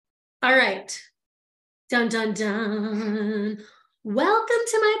All right. Dun, dun, dun. Welcome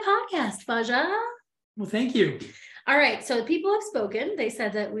to my podcast, Faja. Well, thank you. All right. So people have spoken. They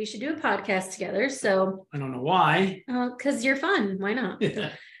said that we should do a podcast together. So I don't know why. Because you're fun. Why not?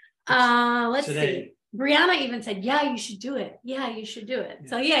 Yeah. Let's Today. see. Brianna even said, yeah, you should do it. Yeah, you should do it. Yeah.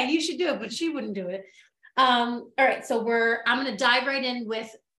 So yeah, you should do it, but she wouldn't do it. All right. So I'm going to dive right in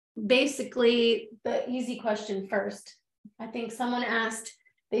with basically the easy question first. I think someone asked,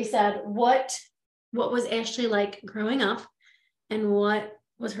 they said, what was Ashley like growing up and what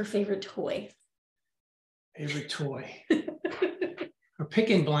was her favorite toy? Favorite toy. Her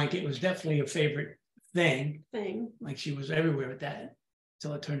picking blanket was definitely a favorite thing. Like she was everywhere with that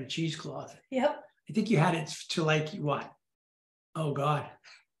until it turned to cheesecloth. Yep. I think you had it to like what? Oh God.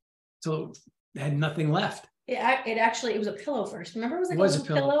 So it had nothing left. It was a pillow first. Remember, it was like It was a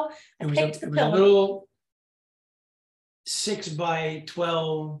little pillow. It was a little 6 by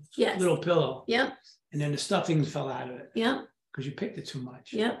 12 little pillow. Yep. And then the stuffing fell out of it. Yep. Because you picked it too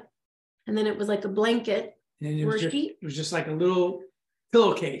much. Yep. And then it was like a blanket. And then it was just like a little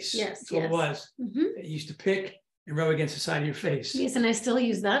pillowcase. Yes. That's what it was. Mm-hmm. That you used to pick and rub against the side of your face. Yes, and I still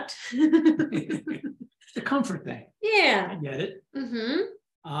use that. It's a comfort thing. Yeah. I get it.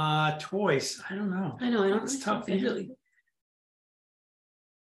 Mm-hmm. Toys. I don't know. I know. It's tough. I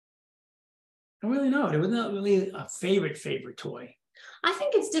don't really know. There was not really a favorite toy. I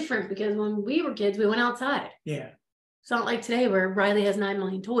think it's different because when we were kids, we went outside. Yeah. It's not like today where Riley has 9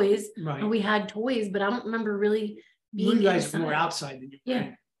 million toys. Right. And we had toys, but I don't remember really being You guys inside. were more outside than you were. Yeah.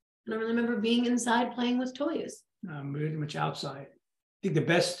 I don't really remember being inside playing with toys. Pretty much outside. I think the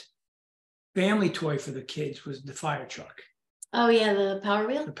best family toy for the kids was the fire truck. Oh, yeah, the Power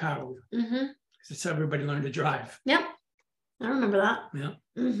Wheel? The Power Wheel. Mm-hmm. That's how everybody learned to drive. Yep. I remember that. Yeah.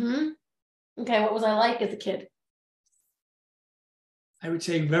 Mm-hmm. Okay, what was I like as a kid? I would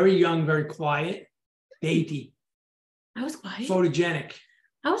say very young, very quiet, dainty. I was quiet. Photogenic.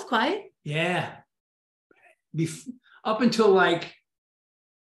 I was quiet. Yeah. Up until like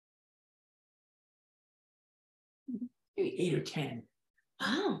maybe 8 or 10.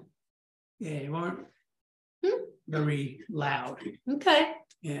 Oh. Yeah, you weren't very loud. Okay.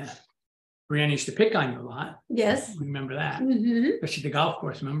 Yeah. Brianna used to pick on you a lot. Yes. Remember that. Mm-hmm. Especially the golf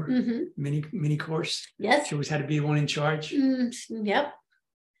course, remember? Mm-hmm. Mini course. Yes. She always had to be the one in charge. Yep.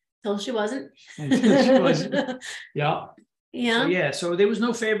 Till she wasn't. Until she wasn't. Yeah. Yeah. So there was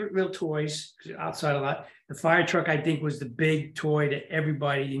no favorite real toys outside a lot. The fire truck, I think, was the big toy that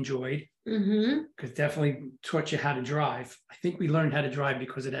everybody enjoyed. Because definitely taught you how to drive. I think we learned how to drive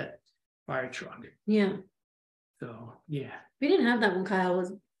because of that fire truck. Yeah. So yeah. We didn't have that when Kyle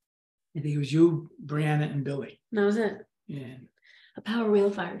was. I think it was you, Brianna, and Billy. That was it. Yeah. A Power Wheel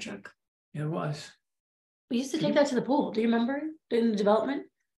fire truck. It was. We used to take that to the pool. Do you remember in the development?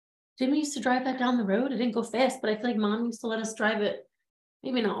 Didn't we used to drive that down the road? It didn't go fast, but I feel like Mom used to let us drive it.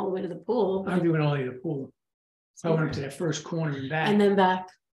 Maybe not all the way to the pool. I went all the way to the pool. So I went up to that first corner and back. And then back.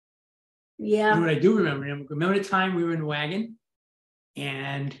 Yeah. You know what I do remember? Remember the time we were in the wagon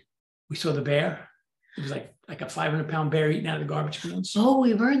and we saw the bear? It was like a 500-pound bear eating out of the garbage cans. Oh,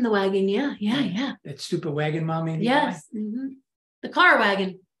 we were in the wagon. Yeah. That stupid wagon, Mom. Yes. The car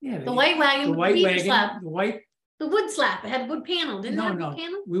wagon. Yeah. The white wagon. The white wagon. Slab. The wood slab. It had wood panel. Didn't it have wood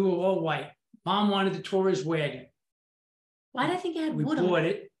panel? We were all white. Mom wanted the tourist wagon. Why did I think it had wood on it? We bought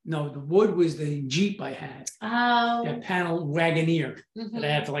it. No, the wood was the Jeep I had. Oh. That panel Wagoneer that I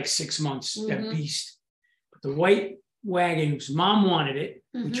had for like 6 months. That beast. But the white wagon, Mom wanted it.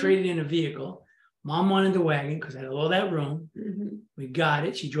 We traded in a vehicle. Mom wanted the wagon because I had all that room. We got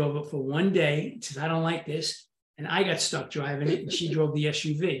it. She drove it for one day. She says, I don't like this. And I got stuck driving it and she drove the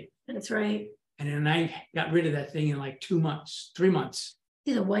SUV. That's right. And then I got rid of that thing in like 2 months, 3 months.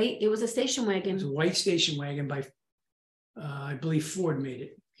 It was a station wagon. It was a white station wagon by, I believe Ford made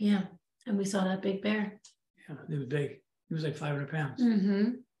it. Yeah. And we saw that big bear. Yeah, it was big. It was like 500 pounds.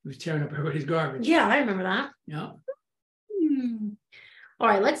 It was tearing up everybody's garbage. Yeah, I remember that. Yeah. All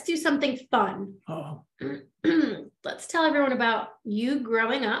right, let's do something fun. Oh. Let's tell everyone about you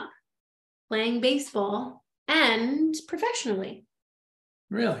growing up, playing baseball, and professionally.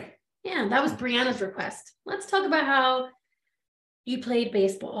 Really? Yeah, that was Brianna's request. Let's talk about how you played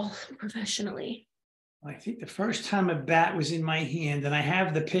baseball professionally. I think the first time a bat was in my hand, and I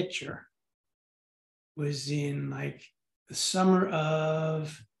have the picture, was in like the summer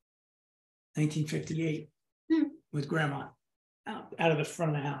of 1958 with Grandma. Out of the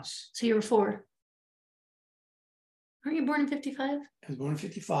front of the house. So you were 4. Aren't you born in 55? I was born in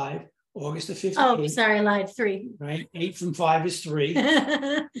 55, August of 58. Oh, sorry, I lied. 3. Right? 8 from 5 is 3.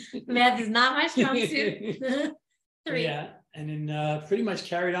 Math is not my strong suit. 3. Yeah. And then pretty much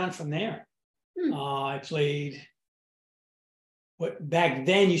carried on from there. I played what back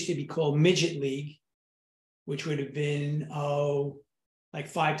then used to be called Midget League, which would have been, like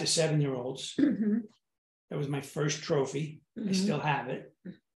 5 to 7 year olds. That was my first trophy. I still have it.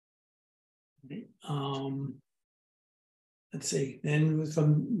 Let's see. Then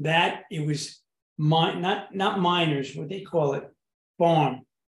from that, it was not minors, what they call it, farm.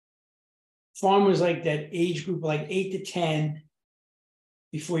 Farm was like that age group, like 8 to 10,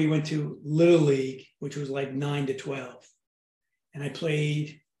 before you went to Little League, which was like 9 to 12. And I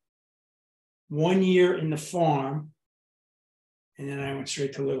played 1 year in the farm, and then I went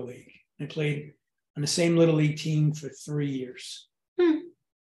straight to Little League. I played on the same Little League team for 3 years.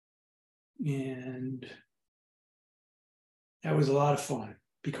 And that was a lot of fun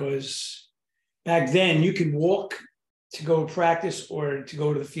because back then you could walk to go to practice or to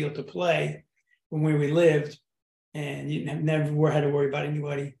go to the field to play from where we lived, and you never had to worry about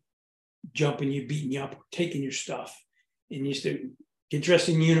anybody jumping you, beating you up, or taking your stuff. And you used to get dressed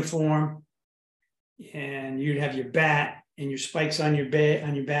in uniform, and you'd have your bat and your spikes on your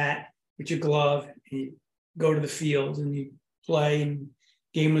bat with your glove, and you go to the field and you play, and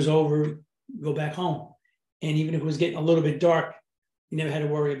game was over, go back home. And even if it was getting a little bit dark, you never had to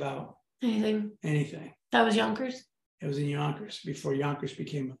worry about anything. That was Yonkers? It was in Yonkers before Yonkers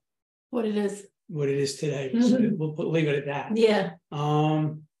became what it is today. So we'll leave it at that. Yeah.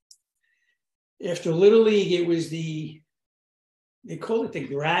 After Little League, it was they called it the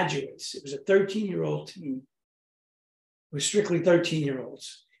graduates. It was a 13-year-old team. It was strictly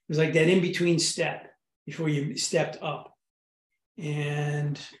 13-year-olds. It was like that in-between step before you stepped up.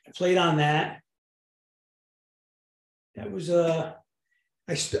 And I played on that. That was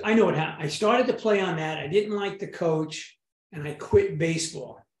I know what happened. I started to play on that. I didn't like the coach, and I quit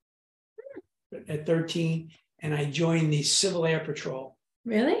baseball at 13, and I joined the Civil Air Patrol.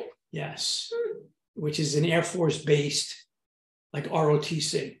 Really? Yes, which is an Air Force based, like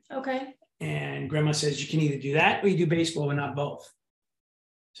ROTC. Okay. And Grandma says you can either do that or you do baseball, but not both.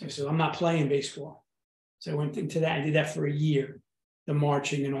 So I said, I'm not playing baseball. So I went into that. I did that for a year, the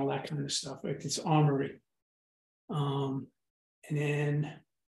marching and all that kind of stuff. Like it's armory. And then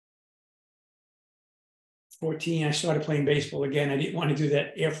 14, I started playing baseball again. I didn't want to do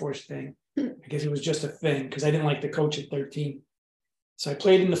that Air Force thing because it was just a thing because I didn't like the coach at 13. So I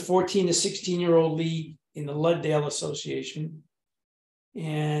played in the 14 to 16-year-old league in the Luddale Association.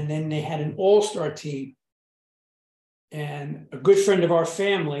 And then they had an all-star team. And a good friend of our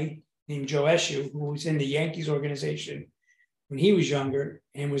family named Joe Eshu, who was in the Yankees organization when he was younger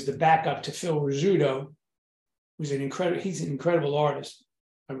and was the backup to Phil Rizzuto, he's an incredible artist,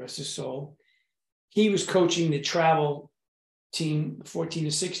 I rest his soul. He was coaching the travel team, 14 to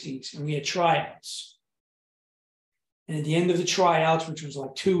 16s, and we had tryouts. And at the end of the tryouts, which was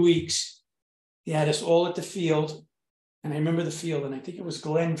like 2 weeks, he had us all at the field. And I remember the field, and I think it was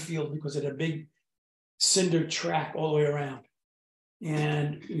Glen Field because it had a big cinder track all the way around.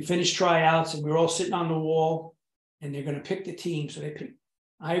 And we finished tryouts, and we were all sitting on the wall, and they're going to pick the team. So they picked.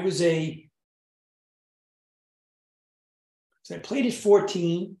 So I played at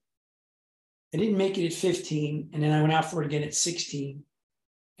 14. I didn't make it at 15, and then I went out for it again at 16.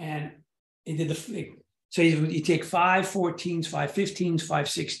 And they did so you take 5 14s, 5 15s, 5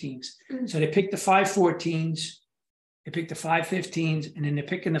 16s. So they picked the 5 14s, they picked the 5 15s, and then they're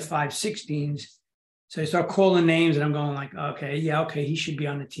picking the 5 16s. So they start calling names, and I'm going like, okay, he should be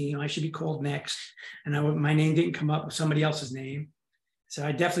on the team. I should be called next. And my name didn't come up with somebody else's name. So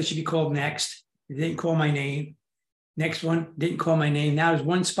I definitely should be called next. They didn't call my name. Next one, didn't call my name. Now there's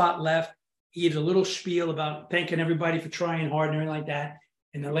one spot left. He had a little spiel about thanking everybody for trying hard and everything like that.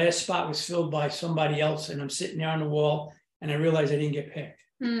 And the last spot was filled by somebody else. And I'm sitting there on the wall, and I realized I didn't get picked.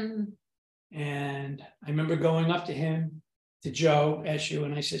 And I remember going up to him, to Joe Eshu,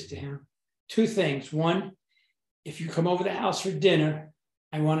 and I says to him, 2 things. One, if you come over the house for dinner,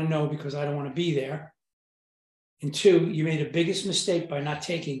 I want to know because I don't want to be there. And 2, you made the biggest mistake by not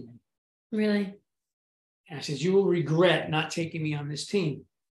taking me. Really? And I says, you will regret not taking me on this team.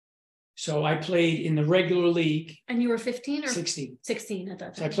 So I played in the regular league. And you were 15 or 16? 16 at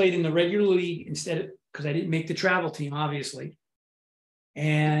that time. So I played in the regular league because I didn't make the travel team, obviously.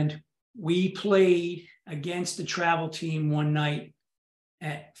 And we played against the travel team one night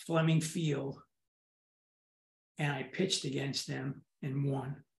at Fleming Field. And I pitched against them and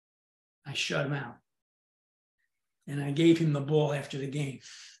won. I shut him out. And I gave him the ball after the game.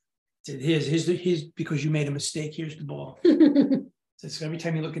 I said, here's because you made a mistake. Here's the ball. So every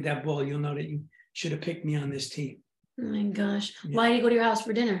time you look at that ball, you'll know that you should have picked me on this team. Oh my gosh. Yeah. Why did you go to your house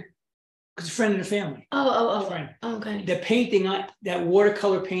for dinner? because a friend of the family. Oh, okay. The painting, that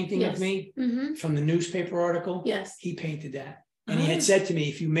watercolor painting Yes. of me Mm-hmm. from the newspaper article. Yes. He painted that. And he had said to me,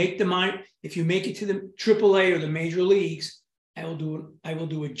 if you make it to the AAA or the major leagues, I will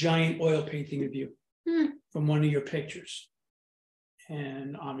do a giant oil painting of you from one of your pictures.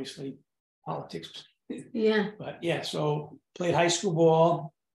 And obviously politics. Yeah. But yeah, so played high school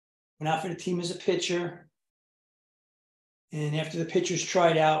ball, went out for the team as a pitcher. And after the pitchers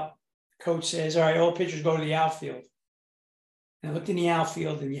tried out, the coach says, all right, all pitchers go to the outfield. And I looked in the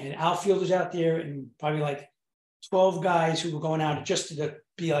outfield, and you had outfielders out there and probably like 12 guys who were going out just to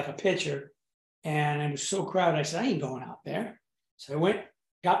be like a pitcher. And I was so crowded. I said, I ain't going out there. So I went,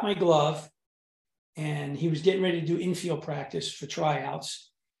 got my glove, and he was getting ready to do infield practice for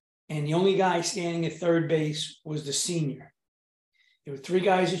tryouts. And the only guy standing at third base was the senior. There were 3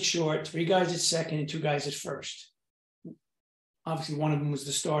 guys at short, 3 guys at second, and 2 guys at first. Obviously, one of them was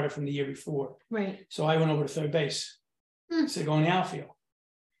the starter from the year before. Right. So I went over to third base. So go in the outfield.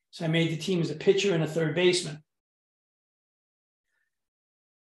 So I made the team as a pitcher and a third baseman.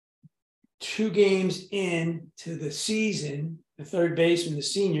 2 games into the season, the third baseman, the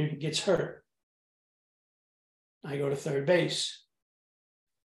senior, gets hurt. I go to third base.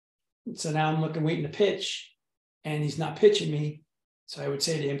 So now I'm waiting to pitch, and he's not pitching me. So I would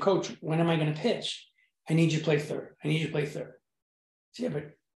say to him, Coach, when am I going to pitch? I need you to play third. I need you to play third. So, yeah, but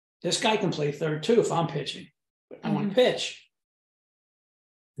this guy can play third too if I'm pitching. But I want to pitch.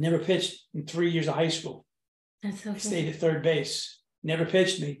 Never pitched in 3 years of high school. That's so I stayed at third base. Never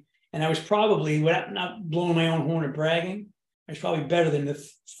pitched me. And I was probably, without not blowing my own horn or bragging, I was probably better than the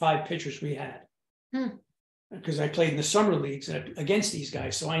 5 pitchers we had. Because I played in the summer leagues against these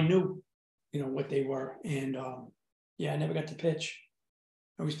guys. So I knew, what they were. And I never got to pitch.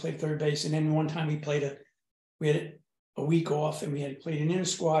 I always played third base. And then one time we had a week off, and we had played an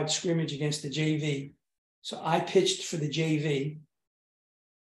inter-squad scrimmage against the JV. So I pitched for the JV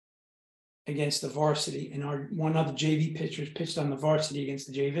against the varsity, and one other JV pitcher pitched on the varsity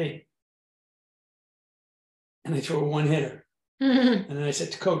against the JV. And I threw a one-hitter. And then I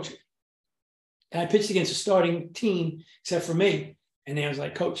said to Coach, and I pitched against a starting team except for me. And I was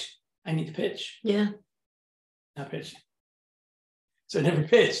like, Coach, I need to pitch. Yeah. Not pitching. So I never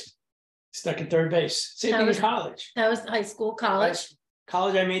pitched. Stuck at third base. Same thing in college. That was high school, college.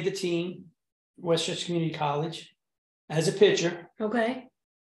 College, I made the team, Westchester Community College, as a pitcher. Okay.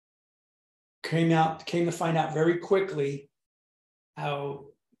 Came to find out very quickly how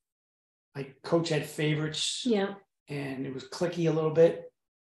my coach had favorites. Yeah. And it was cliquey a little bit.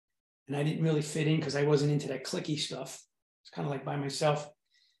 And I didn't really fit in because I wasn't into that cliquey stuff. It's kind of like by myself.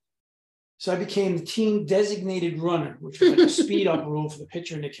 So I became the team designated runner, which was like a speed up rule for the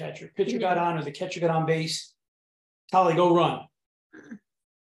pitcher and the catcher. Pitcher got on, or the catcher got on base. Tolli, go run.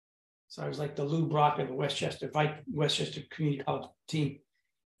 So I was like the Lou Brock of the Westchester Community College team.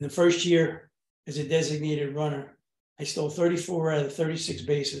 In the first year as a designated runner, I stole 34 out of the 36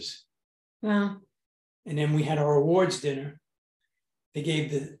 bases. Wow. And then we had our awards dinner. They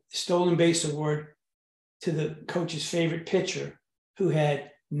gave the stolen base award to the coach's favorite pitcher, who had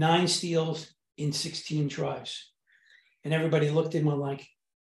 9 steals in 16 tries. And everybody looked at him like,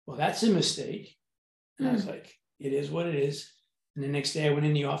 well, that's a mistake. And I was like, it is what it is. And the next day I went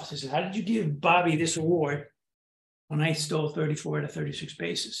in the office and said, how did you give Bobby this award when I stole 34 out of 36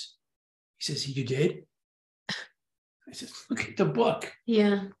 bases? He says, you did? I said, look at the book.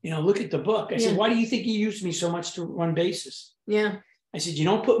 Yeah. Look at the book. I said, why do you think you used me so much to run bases? Yeah. I said, you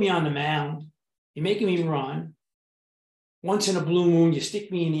don't put me on the mound. You're making me run. Once in a blue moon, you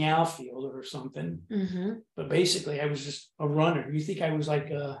stick me in the outfield or something. But basically, I was just a runner. You think I was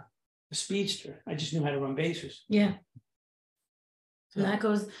like a speedster. I just knew how to run bases. Yeah. So that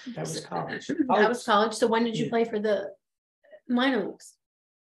was college. That was college. So when did you play for the minor leagues?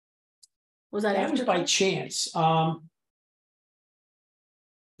 Was that after? Was by chance. The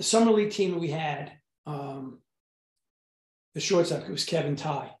summer league team that we had, the shortstop, it was Kevin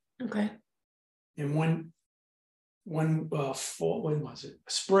Ty. Okay. And one fall, when was it?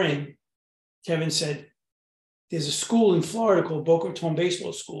 Spring, Kevin said, there's a school in Florida called Boca Raton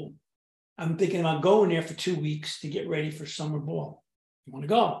Baseball School. I'm thinking about going there for 2 weeks to get ready for summer ball. You want to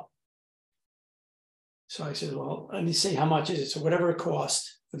go? So I said, well, let me see, how much is it? So whatever it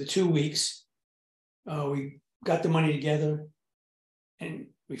cost for the 2 weeks, we got the money together and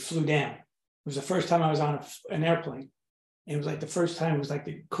we flew down. It was the first time I was on an airplane. And it was like the first time, it was like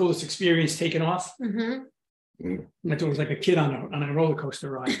the coolest experience taking off. I thought it was like a kid on a roller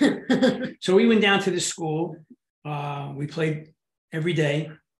coaster ride. So we went down to the school. We played every day,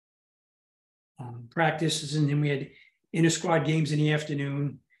 practices, and then we had inter-squad games in the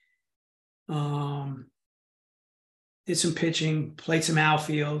afternoon. Did some pitching, played some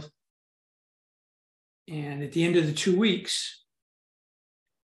outfield. And at the end of the 2 weeks,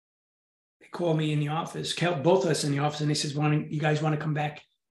 they called me in the office, both of us in the office, and they says, you guys want to come back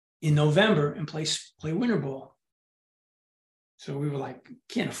in November and play winter ball? So we were like,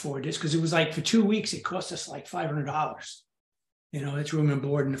 can't afford this, because it was like for 2 weeks, it cost us like $500. That's room and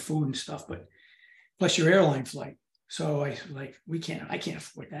board and the food and stuff, but plus your airline flight. So I like, I can't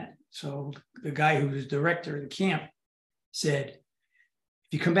afford that. So the guy who was director of the camp said,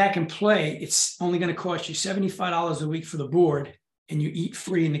 if you come back and play, it's only going to cost you $75 a week for the board, and you eat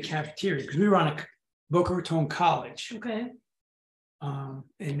free in the cafeteria, because we were on a Boca Raton College. Okay. And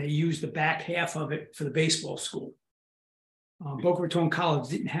they used the back half of it for the baseball school. Boca Raton College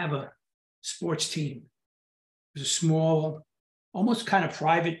didn't have a sports team. It was a small, almost kind of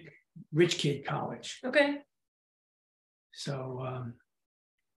private, rich kid college. Okay. So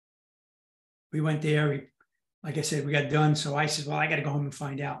we went there. Like I said, we got done. So I said, well, I got to go home and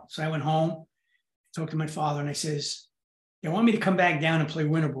find out. So I went home, talked to my father, and I says, they want me to come back down and play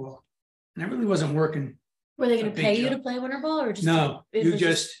winter ball. And I really wasn't working. Were they going to pay you to play winter ball, or just? No, you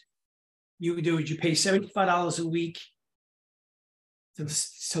do it. You pay $75 a week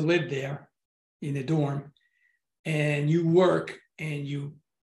to live there in the dorm, and you work, and you,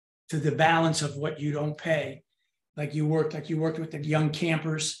 to the balance of what you don't pay. Like you worked with the young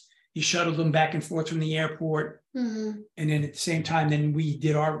campers. You shuttled them back and forth from the airport. Mm-hmm. And then at the same time, then we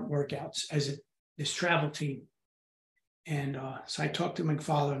did our workouts as this travel team. And so I talked to my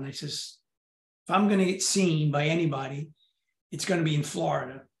father, and I says, if I'm going to get seen by anybody, it's going to be in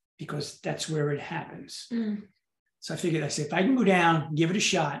Florida, because that's where it happens. Mm. So I figured, I said, if I can go down, give it a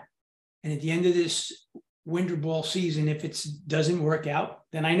shot, and at the end of this winter ball season, if it doesn't work out,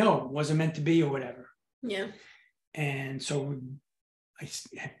 then I know it wasn't meant to be or whatever. Yeah. And so I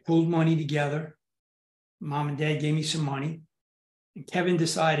pulled money together. Mom and Dad gave me some money. And Kevin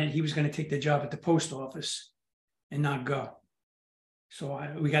decided he was going to take the job at the post office and not go. So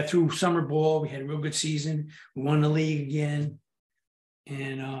we got through summer ball. We had a real good season. We won the league again.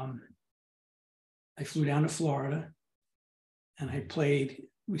 And I flew down to Florida, and I played.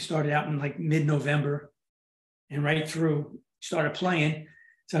 We started out in like mid-November, and right through started playing.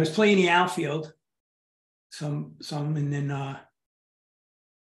 So I was playing the outfield, some, and then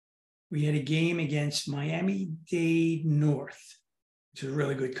we had a game against Miami-Dade North, which is a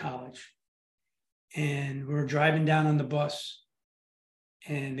really good college. And we were driving down on the bus,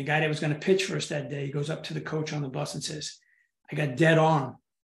 and the guy that was going to pitch for us that day goes up to the coach on the bus and says, I got dead arm.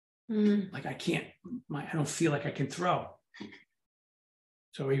 Like I don't feel like I can throw.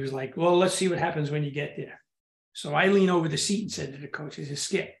 So he was like, well, let's see what happens when you get there. So I lean over the seat and said to the coach, I said,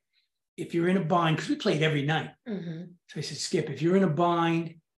 Skip, if you're in a bind, because we played every night. Mm-hmm. So I said, Skip, if you're in a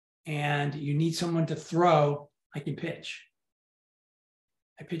bind and you need someone to throw, I can pitch.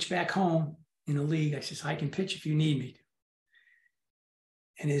 I pitched back home in the league. I says, I can pitch if you need me to.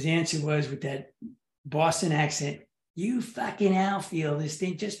 And his answer was, with that Boston accent, you fucking outfielders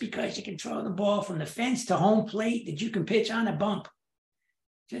think just because you can throw the ball from the fence to home plate that you can pitch on a bump.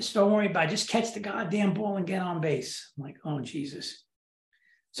 Just don't worry about it. Just catch the goddamn ball and get on base. I'm like, oh, Jesus.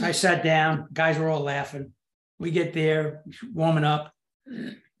 So I sat down. Guys were all laughing. We get there, warming up.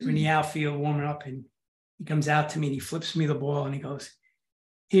 We're in the outfield warming up, and he comes out to me and he flips me the ball and he goes,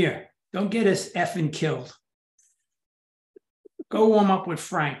 here, don't get us effing killed. Go warm up with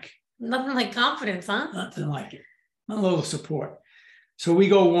Frank. Nothing like confidence, huh? Nothing like it. A little support. So we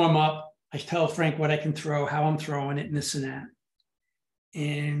go warm up. I tell Frank what I can throw, how I'm throwing it, and this and that.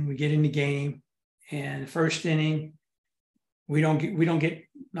 And we get in the game. And the first inning, we don't get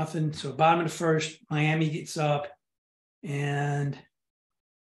nothing. So bottom of the first, Miami gets up, and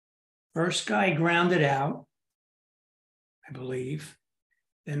first guy grounded out, I believe.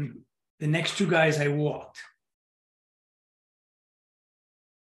 Then the next two guys I walked.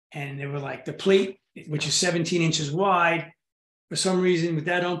 And they were like, the plate, which is 17 inches wide, for some reason with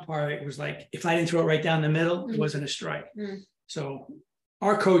that umpire, it was like, if I didn't throw it right down the middle, it wasn't a strike. So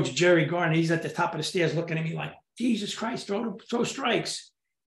our coach, Jerry Garner, he's at the top of the stairs looking at me like, Jesus Christ, throw strikes.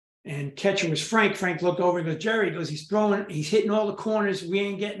 And catcher was Frank. Frank looked over and goes, Jerry, he goes, he's hitting all the corners. We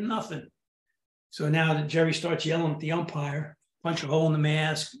ain't getting nothing. So now that Jerry starts yelling at the umpire, punch a hole in the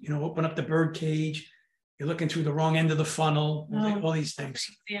mask, open up the bird cage. You're looking through the wrong end of the funnel, all these things.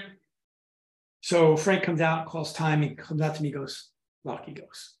 Yeah. So Frank comes out, calls time. He comes out to me, goes, look, he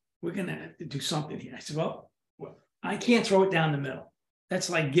goes, we're going to have to do something here. I said, well, I can't throw it down the middle. That's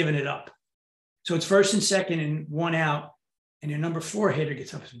like giving it up. So it's first and second and one out. And your number 4 hitter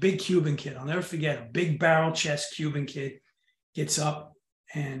gets up. It's a big Cuban kid. I'll never forget, a big barrel chest Cuban kid gets up.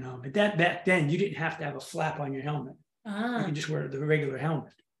 And but that back then, you didn't have to have a flap on your helmet. You could just wear the regular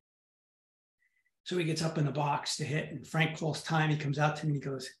helmet. So he gets up in the box to hit, and Frank calls time. He comes out to me and he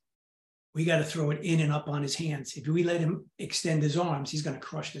goes, we got to throw it in and up on his hands. If we let him extend his arms, he's going to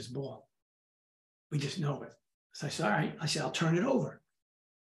crush this ball. We just know it. So I said, all right. I said, I'll turn it over.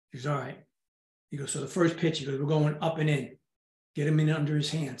 He goes, all right. He goes, so the first pitch, he goes, we're going up and in. Get him in under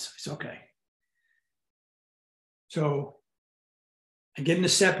his hands. I said, okay. So I get in the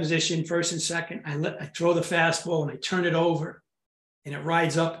set position, first and second. I throw the fastball and I turn it over, and it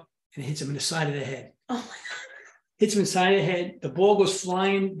rides up and it hits him in the side of the head. Oh my God. Hits him inside the head. The ball goes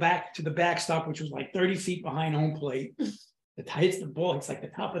flying back to the backstop, which was like 30 feet behind home plate. It hits the ball. It's like the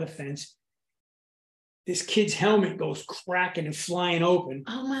top of the fence. This kid's helmet goes cracking and flying open.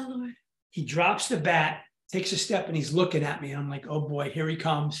 Oh my Lord. He drops the bat, takes a step, and he's looking at me. And I'm like, oh boy, here he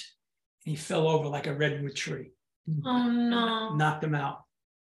comes. And he fell over like a redwood tree. Oh no. Knocked him out.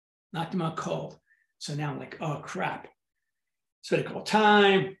 Knocked him out cold. So now I'm like, oh crap. So they call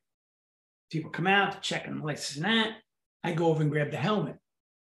time. People come out to check on the lights and that. I go over and grab the helmet.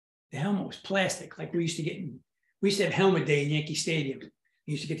 The helmet was plastic, like we used to have helmet day in Yankee Stadium.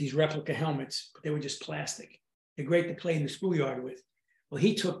 We used to get these replica helmets, but they were just plastic. They're great to play in the schoolyard with. Well,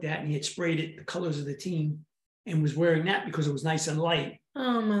 he took that and he had sprayed it the colors of the team and was wearing that because it was nice and light.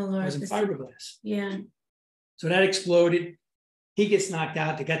 Oh my Lord. It wasn't fiberglass. Yeah. So that exploded. He gets knocked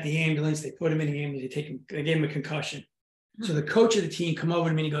out. They got the ambulance. They put him in the ambulance. They gave him a concussion. So the coach of the team come over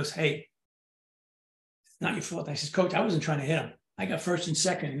to me and he goes, hey, it's not your fault. I said, Coach, I wasn't trying to hit him. I got first and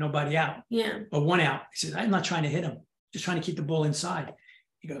second and nobody out. Yeah. Or one out. I said, I'm not trying to hit him. Just trying to keep the ball inside.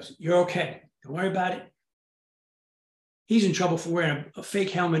 He goes, you're okay. Don't worry about it. He's in trouble for wearing a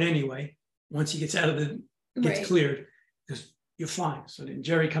fake helmet anyway. Once he gets out of gets cleared, because you're fine. So then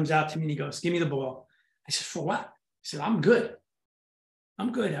Jerry comes out to me and he goes, give me the ball. I said, for what? He said, I'm good.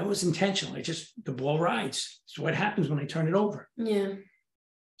 I'm good. That was intentional. The ball rides. So what happens when I turn it over? Yeah.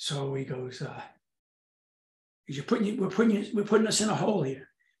 So he goes, we're putting us in a hole here.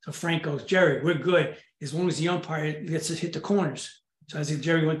 So Frank goes, Jerry, we're good as long as the umpire lets us hit the corners. So as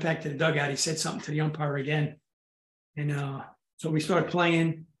Jerry went back to the dugout, he said something to the umpire again. And so we started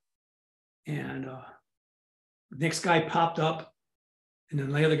playing, and the next guy popped up, and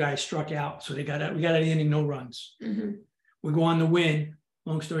then the other guy struck out. So we got out of the inning, no runs. Mm-hmm. We go on to win.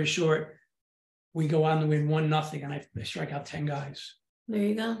 Long story short, we go on to win 1-0, and I strike out 10 guys. There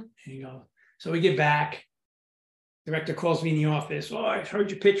you go. There you go. So we get back. Director calls me in the office. Oh, I heard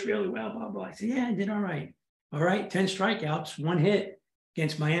you pitch really well, blah, blah. I said, yeah, I did all right. All right, 10 strikeouts, 1 hit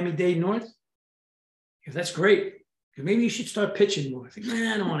against Miami-Dade North. Because that's great. Because maybe you should start pitching more. I think,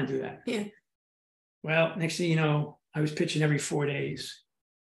 I don't want to do that. Yeah. Well, next thing you know, I was pitching every 4 days.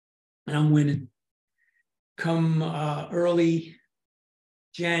 And I'm winning. Come early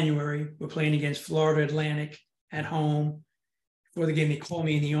January, we're playing against Florida Atlantic at home. Before the game, they call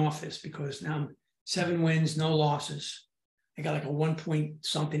me in the office because now I'm 7 wins, no losses. I got like a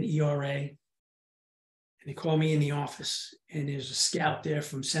 1-point-something ERA. And they call me in the office, and there's a scout there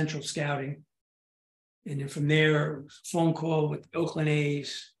from Central Scouting. And then from there, phone call with the Oakland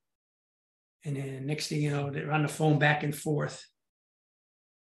A's. And then next thing you know, they're on the phone back and forth.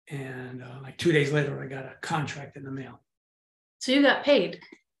 And like 2 days later, I got a contract in the mail. So you got paid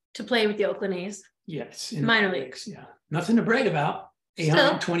to play with the Oakland A's? Yes. Minor leagues. Yeah. Nothing to brag about.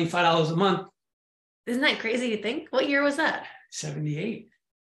 $825 a month. Isn't that crazy to think? What year was that? 78.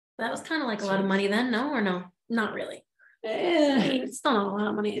 That was kind of like a lot of money then, no? Or no? Not really. I mean, it's still not a lot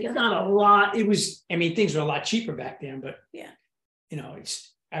of money. It's not a lot. It was, I mean, things were a lot cheaper back then, but yeah, you know,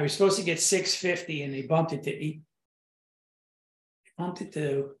 I was supposed to get $650 and they bumped it to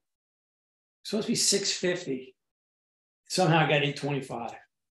 $8. Supposed to be $650. Somehow I got $825.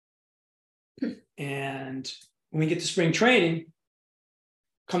 And when we get to spring training,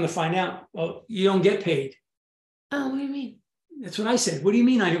 come to find out, well, you don't get paid. Oh, what do you mean? That's what I said. What do you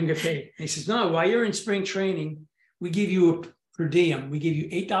mean I don't get paid? And he says, no, while you're in spring training, we give you a per diem. We give you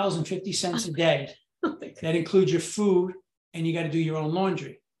 $8.50 a day. That includes your food, and you got to do your own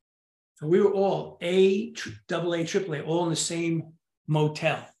laundry. So we were all AA, AAA, all in the same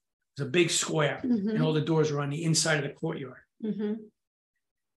motel. It was a big square, and all the doors were on the inside of the courtyard. Mm-hmm.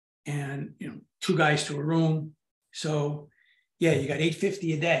 And 2 guys to a room. So yeah, you got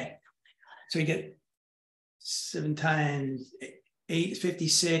 $850 a day. So you get 7 times 8 is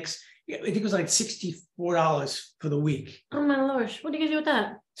 56. I think it was like $64 for the week. Oh my Lord, what do you do with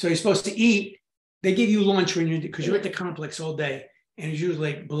that? So you're supposed to eat. They give you lunch when because you're at the complex all day, and it's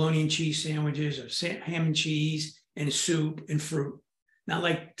usually like bologna and cheese sandwiches or ham and cheese and soup and fruit. Not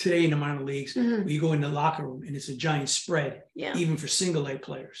like today in the minor leagues, where you go in the locker room and it's a giant spread, even for single A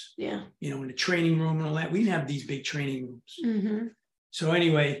players. Yeah. You know, in the training room and all that. We didn't have these big training rooms. So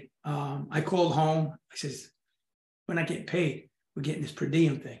anyway, I called home. I says, we're not getting paid. We're getting this per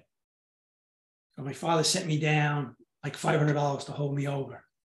diem thing. So my father sent me down like $500 to hold me over.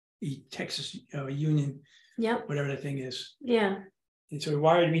 Texas Union, whatever the thing is. Yeah. And so he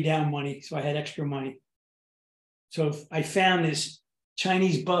wired me down money. So I had extra money. So I found this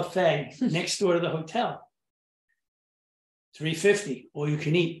Chinese buffet next door to the hotel. $3.50, all you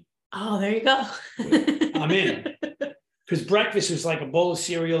can eat. Oh, there you go. I'm in. Because breakfast was like a bowl of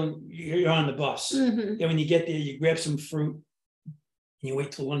cereal and you're on the bus. Then when you get there, you grab some fruit and you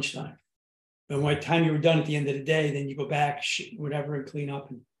wait till lunchtime. And by the time you were done at the end of the day, then you go back, whatever, and clean up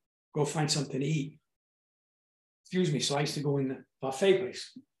and go find something to eat. Excuse me. So I used to go in the buffet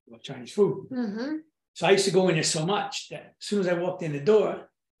place, Chinese food. So I used to go in there so much that as soon as I walked in the door,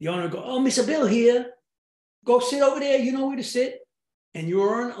 the owner would go, oh, Mr. Bill here. Go sit over there. You know where to sit. And you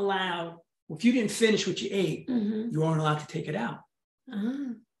weren't allowed, if you didn't finish what you ate, you weren't allowed to take it out.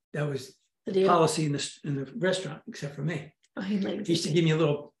 That was the policy in the restaurant, except for me. Oh, he used to give me a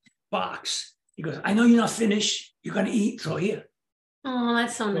little box. He goes, I know you're not finished. You're going to eat. So here. Oh,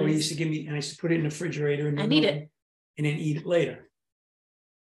 that's so nice. So he used to give me, and I used to put it in the refrigerator. And eat it. And then eat it later.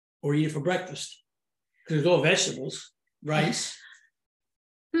 Or eat it for breakfast. Because there's all vegetables, rice.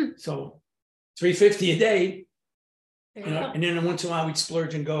 So $3.50 a day. And then once in a while we'd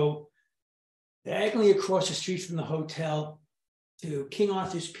splurge and go diagonally across the street from the hotel to King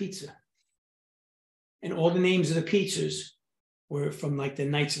Arthur's Pizza. And all the names of the pizzas were from like the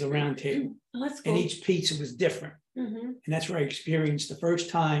Knights of the Round Table. Oh, that's cool. And each pizza was different. And that's where I experienced the first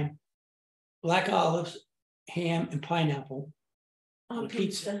time black olives, ham, and pineapple on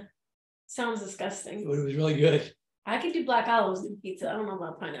pizza. Sounds disgusting. But it was really good. I could do black olives in pizza. I don't know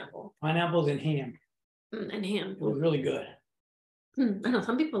about pineapple. Pineapples and ham. And ham. It was really good. I know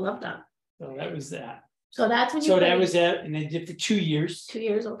some people love that. So that was that. So that's when you. So that was that, and I did for 2 years. 2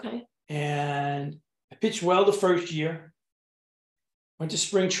 years, okay. And I pitched well the first year. Went to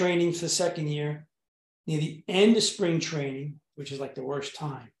spring training for the second year. Near the end of spring training, which is like the worst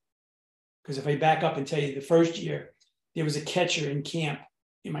time, because if I back up and tell you the first year, there was a catcher in camp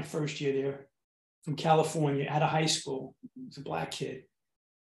in my first year there from California out of high school. He was a black kid.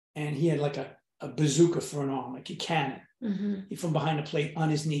 And he had like a bazooka for an arm, like a cannon. From behind the plate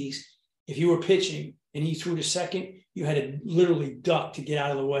on his knees. If you were pitching and he threw to second, you had to literally duck to get out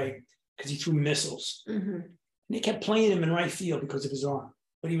of the way because he threw missiles. And they kept playing him in right field because of his arm.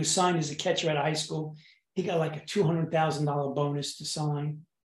 But he was signed as a catcher out of high school. He got like a $200,000 bonus to sign.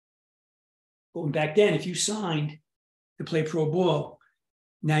 But back then, if you signed to play pro ball,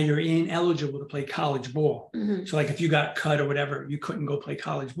 now you're ineligible to play college ball. So like if you got cut or whatever, you couldn't go play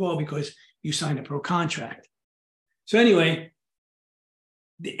college ball because you signed a pro contract. So anyway,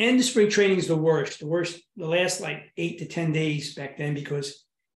 the end of spring training is the worst. The last like 8 to 10 days back then, because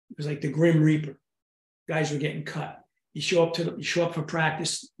it was like the Grim Reaper. Guys were getting cut. You show up for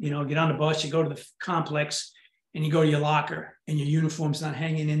practice, get on the bus, you go to the complex, and you go to your locker, and your uniform's not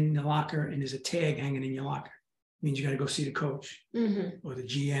hanging in the locker, and there's a tag hanging in your locker. It means you got to go see the coach or the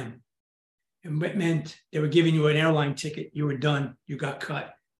GM. And it meant they were giving you an airline ticket. You were done. You got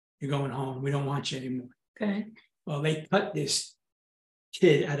cut. You're going home. We don't want you anymore. Okay. Well, they cut this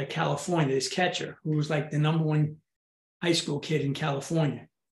kid out of California, this catcher, who was like the #1 high school kid in California.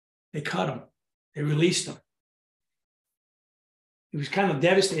 They cut him. They released him. He was kind of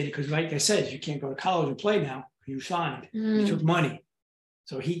devastated because, like I said, you can't go to college and play now. You signed. You took money.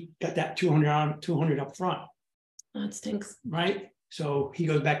 So he got that $200 up front. That stinks. Right? So he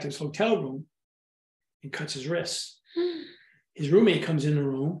goes back to his hotel room and cuts his wrists. His roommate comes in the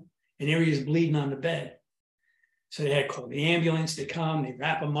room and there he is bleeding on the bed. So they had to call the ambulance. They come, they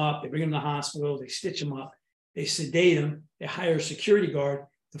wrap him up, they bring him to the hospital, they stitch him up, they sedate him, they hire a security guard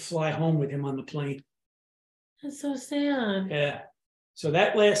to fly home with him on the plane. That's so sad. Yeah. So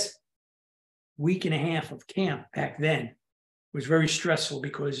that last week and a half of camp back then was very stressful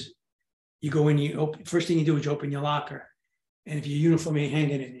because you go in, first thing you do is you open your locker. And if your uniform ain't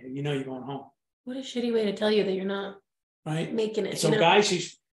hanging in there, you're going home. What a shitty way to tell you that you're not making it. So the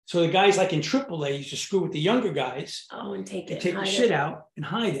guys like in AAA used to screw with the younger guys. Oh, and take the shit out and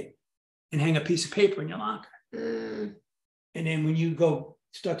hide it and hang a piece of paper in your locker. And then when you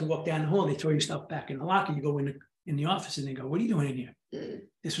start to walk down the hall, they throw your stuff back in the locker. You go in the office and they go, what are you doing in here?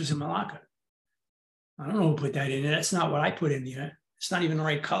 This was in my locker. I don't know who put that in there. That's not what I put in there. It's not even the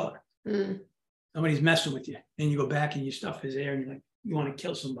right color. Somebody's messing with you. Then you go back and your stuff is there and you're like, you want to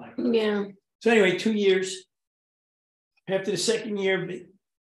kill somebody. Yeah. So anyway, 2 years, After the second year,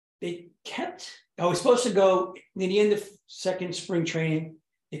 they kept, I was supposed to go near the end of second spring training.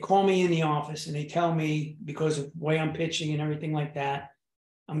 They call me in the office and they tell me, because of the way I'm pitching and everything like that,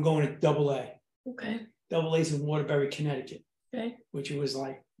 I'm going to Double A. Okay. Double A's in Waterbury, Connecticut. Okay. Which was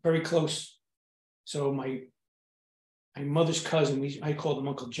like very close. So my mother's cousin, I called him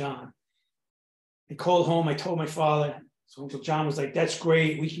Uncle John. I called home, I told my father. So Uncle John was like, that's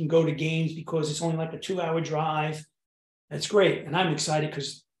great. We can go to games because it's only like a 2-hour drive. That's great. And I'm excited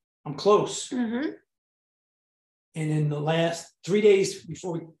because I'm close. Mm-hmm. And in the last 3 days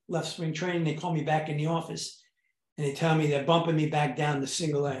before we left spring training, they called me back in the office and they tell me they're bumping me back down to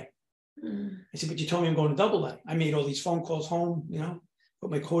Single A. Mm. I said, but you told me I'm going to Double A. I made all these phone calls home,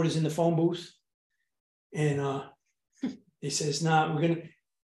 put my quarters in the phone booth. And he says, nah,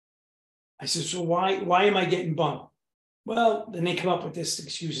 I said, so why am I getting bumped? Well, then they come up with this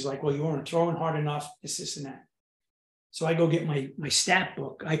excuses like, well, you weren't throwing hard enough, this and that. So I go get my stat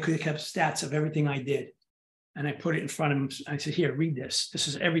book. I could have kept stats of everything I did. And I put it in front of him. I said, here, read this. This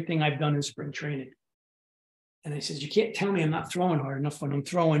is everything I've done in spring training. And I said, you can't tell me I'm not throwing hard enough when I'm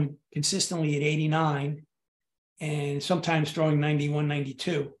throwing consistently at 89 and sometimes throwing 91,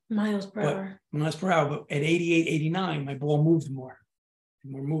 92. Miles per hour. Miles per hour. But at 88, 89, my ball moved more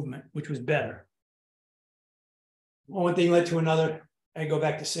movement, which was better. One thing led to another. I go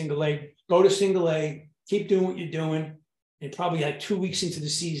back to Single A, go to Single A, keep doing what you're doing. And probably like 2 weeks into the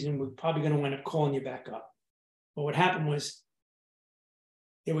season, we're probably going to wind up calling you back up. But what happened was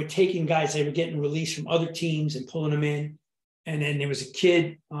they were taking guys, they were getting released from other teams and pulling them in. And then there was a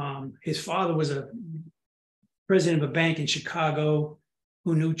kid, his father was a president of a bank in Chicago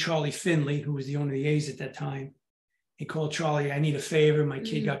who knew Charlie Finley, who was the owner of the A's at that time. He called Charlie, I need a favor, my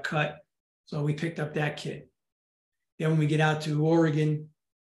kid got cut. So we picked up that kid. Then when we get out to Oregon,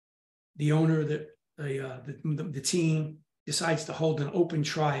 the owner of the team decides to hold an open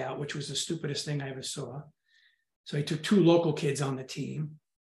tryout, which was the stupidest thing I ever saw. So he took 2 local kids on the team.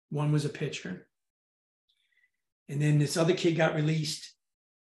 One was a pitcher. And then this other kid got released.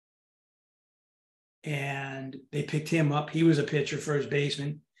 And they picked him up. He was a pitcher, first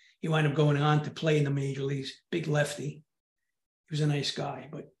baseman. He wound up going on to play in the major leagues, big lefty. He was a nice guy,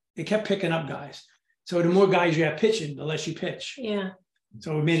 but they kept picking up guys. So the more guys you have pitching, the less you pitch. Yeah.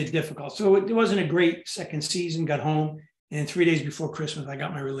 So it made it difficult. So it wasn't a great second season, got home. And 3 days before Christmas, I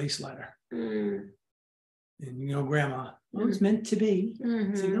got my release letter. Mm. And, Grandma, well, it's meant to be.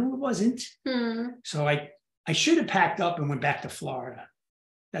 Mm-hmm. I said, no, it wasn't. Mm-hmm. So I should have packed up and went back to Florida.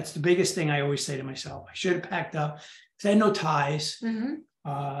 That's the biggest thing I always say to myself. I should have packed up because I had no ties. Mm-hmm.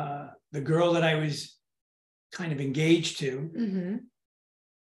 The girl that I was kind of engaged to, mm-hmm.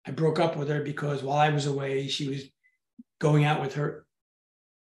 I broke up with her because while I was away, she was going out with her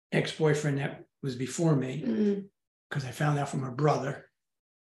ex-boyfriend that was before me because I found out from her brother.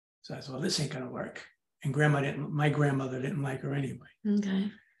 So I said, well, this ain't going to work. And my grandmother didn't like her anyway.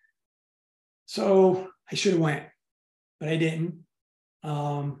 Okay. So I should have went, but I didn't.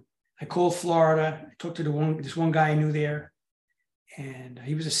 I called Florida. I talked to this one guy I knew there, and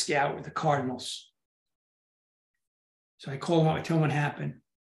he was a scout with the Cardinals. So I called him up. I told him what happened,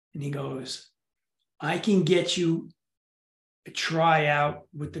 and he goes, I can get you a tryout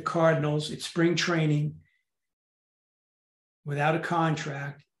with the Cardinals at spring training without a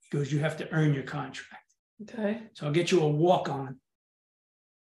contract. He goes, you have to earn your contract. Okay. So I'll get you a walk-on.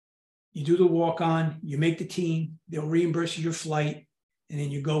 You do the walk-on, you make the team, they'll reimburse you your flight, and then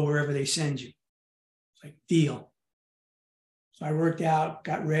you go wherever they send you. It's like, deal. So I worked out,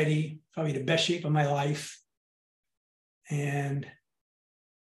 got ready, probably the best shape of my life. And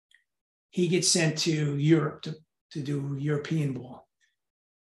he gets sent to Europe to do European ball.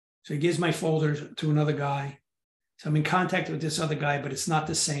 So he gives my folders to another guy. So I'm in contact with this other guy, but it's not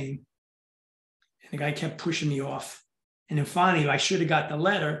the same. And the guy kept pushing me off. And then finally, I should have got the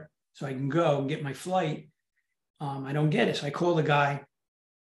letter so I can go and get my flight. I don't get it. So I call the guy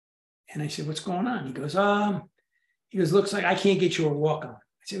and I said, what's going on? He goes, looks like I can't get you a walk-on.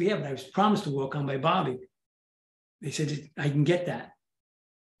 I said, well, yeah, but I was promised a walk-on by Bobby. They said, I can get that.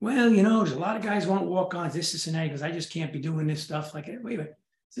 Well, there's a lot of guys want walk-ons, this and that. He goes, I just can't be doing this stuff. Like, wait a minute,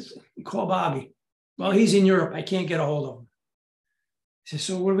 call Bobby. Well, he's in Europe. I can't get a hold of him. I said,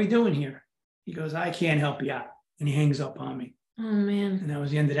 so what are we doing here? He goes, I can't help you out. And he hangs up on me. Oh, man. And that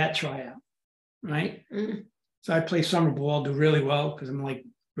was the end of that tryout, right? Mm. So I play summer ball, do really well because I'm like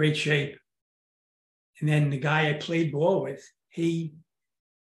great shape. And then the guy I played ball with, his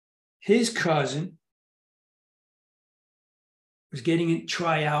cousin was getting a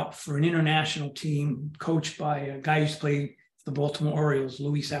tryout for an international team coached by a guy who used to play for the Baltimore Orioles,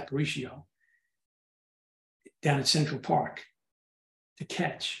 Luis Aparicio. down at Central Park to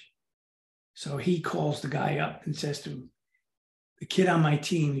catch. So he calls the guy up and says to him, the kid on my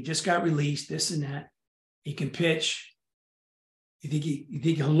team, he just got released, this and that. He can pitch. You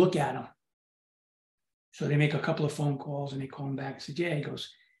think he'll look at him? So they make a couple of phone calls and they call him back and said, yeah, he goes,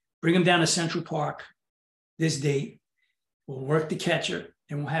 bring him down to Central Park this date. We'll work the catcher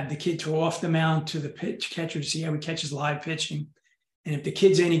and we'll have the kid throw off the mound to the pitch catcher to see how he catches live pitching. And if the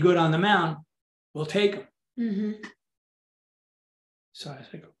kid's any good on the mound, we'll take him. Mm-hmm. So I was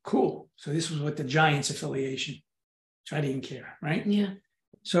like, cool. So this was with the Giants affiliation. So I didn't care, right? Yeah.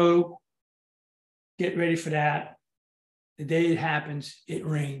 So get ready for that. The day it happens, it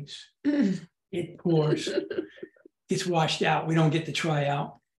rains. It pours. Gets washed out. We don't get to try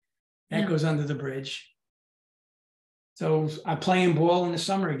out. That goes under the bridge. So I'm playing ball in the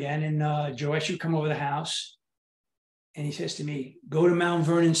summer again, and Joe Escher come over the house, and he says to me, go to Mount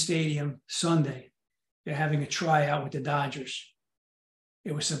Vernon Stadium Sunday. They're having a tryout with the Dodgers.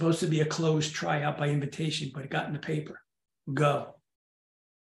 It was supposed to be a closed tryout by invitation, but it got in the paper. Go.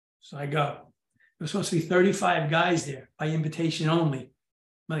 So I go. There was supposed to be 35 guys there by invitation only.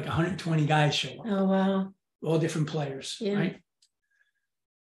 Like 120 guys show up. Oh, wow. All different players, right?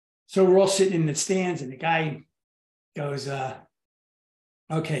 So we're all sitting in the stands, and the guy goes,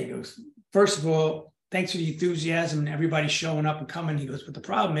 okay, he goes, first of all, thanks for the enthusiasm and everybody showing up and coming. He goes, but the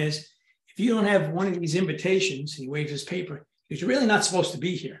problem is, if you don't have one of these invitations, he waves his paper, because you're really not supposed to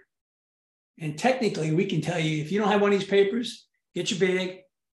be here. And technically, we can tell you, if you don't have one of these papers, get your bag,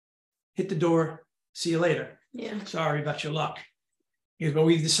 hit the door, see you later. Yeah. Sorry about your luck. He goes, but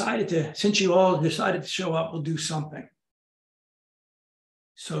we've decided to, since you all decided to show up, we'll do something.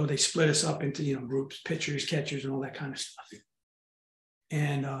 So they split us up into, groups, pitchers, catchers, and all that kind of stuff.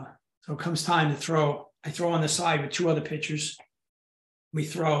 And so it comes time to throw. I throw on the side with two other pitchers. We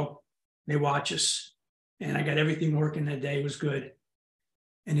throw, they watch us. And I got everything working that day. It was good.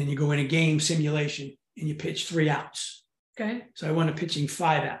 And then you go in a game simulation and you pitch 3 outs. Okay. So I wound up pitching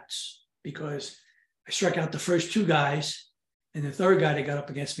 5 outs because I struck out the first 2 guys, and the third guy that got up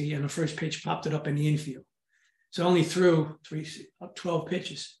against me, and the first pitch popped it up in the infield. So I only threw 12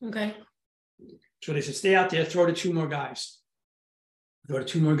 pitches. Okay. So they said, stay out there, throw to 2 more guys. Throw to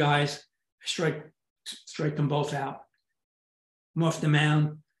 2 more guys. I strike them both out. I'm off the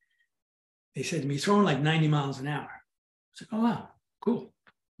mound. They said to me, throwing like 90 miles an hour. I was like, oh, wow, cool.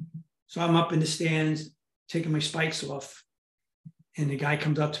 So I'm up in the stands, taking my spikes off. And the guy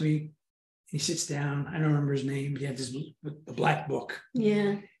comes up to me. He sits down. I don't remember his name. He had this a black book.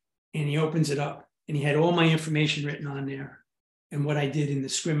 Yeah. And he opens it up. And he had all my information written on there and what I did in the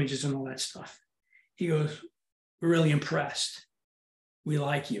scrimmages and all that stuff. He goes, we're really impressed. We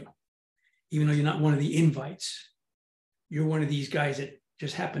like you. Even though you're not one of the invites, you're one of these guys that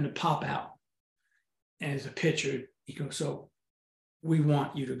just happen to pop out. And as a pitcher, he goes, so we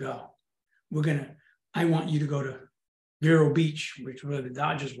want you to go. I want you to go to Vero Beach, which where the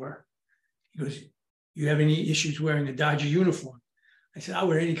Dodgers were. He goes, you have any issues wearing a Dodger uniform? I said, I'll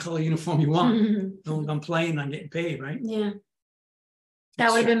wear any color uniform you want. As long as I'm playing, I'm getting paid, right? Yeah.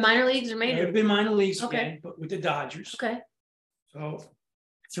 That would have been minor leagues or major? It would have been minor leagues Okay. again, but with the Dodgers. Okay. So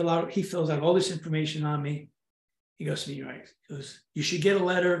he fills out all this information on me. He goes to me, right? He goes, you should get a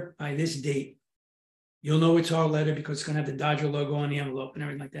letter by this date. You'll know it's our letter because it's going to have the Dodger logo on the envelope and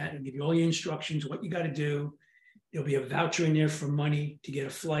everything like that. It'll give you all your instructions, what you got to do. There'll be a voucher in there for money to get a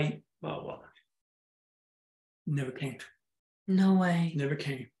flight, blah, blah. Never came. No way. Never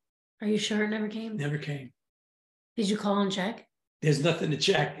came. Are you sure it never came? Never came. Did you call and check? There's nothing to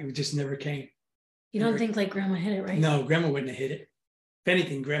check. It just never came. You don't think like grandma hit it, right? No, grandma wouldn't have hit it. If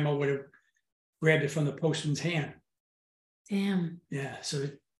anything, grandma would have grabbed it from the postman's hand. Damn. Yeah. So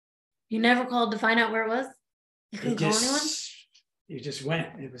you never called to find out where it was? You couldn't call anyone? You just went.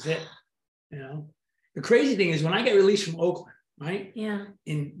 It was it. The crazy thing is when I got released from Oakland, right? Yeah.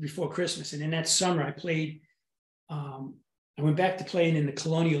 Before Christmas. And in that summer I played, I went back to playing in the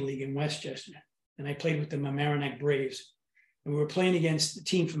Colonial League in Westchester. And I played with the Mamaroneck Braves. And we were playing against the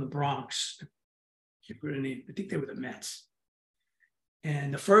team from the Bronx. I think they were the Mets.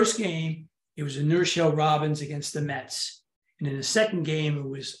 And the first game, it was a Nurshell Robbins against the Mets. And in the second game, it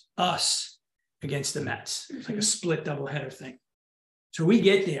was us against the Mets. It's like a split doubleheader thing. So we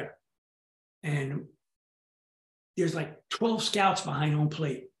get there, and there's like 12 scouts behind home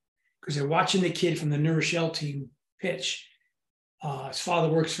plate because they're watching the kid from the New Rochelle team pitch. His father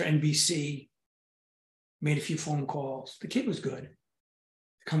works for NBC, made a few phone calls. The kid was good.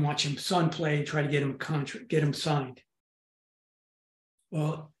 Come watch his son play, try to get him a contract, get him signed.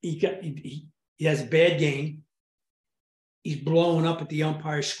 Well, he has a bad game. he's blowing up at the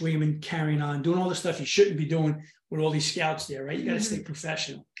umpire, screaming, carrying on, doing all the stuff you shouldn't be doing with all these scouts there, right? You got to stay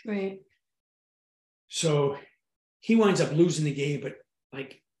professional. Right. So he winds up losing the game, but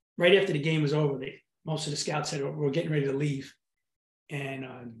like right after the game was over, most of the scouts said, we're getting ready to leave. And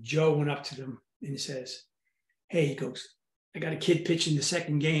Joe went up to them and says, hey, he goes, I got a kid pitching the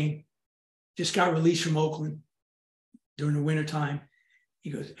second game, just got released from Oakland during the wintertime. He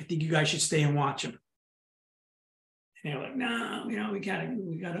goes, I think you guys should stay and watch him. And they're like, no,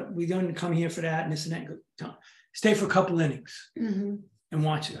 we don't come here for that and this and that. Go, stay for a couple innings and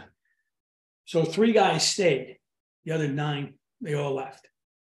watch it. So 3 guys stayed. The other 9, they all left.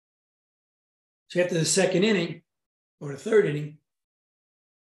 So after the second inning or the third inning,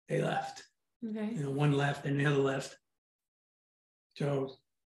 they left. Okay. One left and the other left. So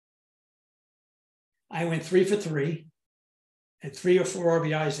I went 3 for 3, had 3 or 4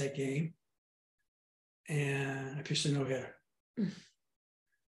 RBIs that game, and I pitched a no-hitter.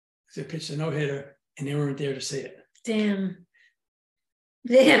 So I pitched a no-hitter, and they weren't there to see it. Damn.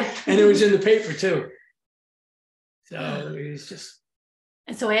 And it was in the paper too. So it was just.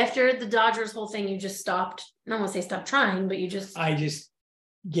 And so after the Dodgers whole thing, you just stopped. I don't want to say stop trying, but I just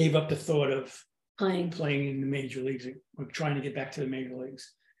gave up the thought of playing in the major leagues, or trying to get back to the major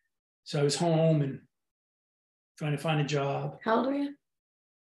leagues. So I was home and trying to find a job. How old were you?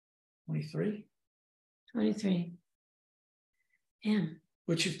 23. 23. Yeah.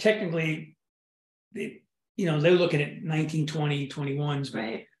 Which is technically, they're looking at 19, 20, 21s.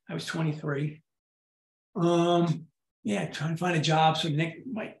 Right. I was 23. Yeah, trying to find a job. So Nick,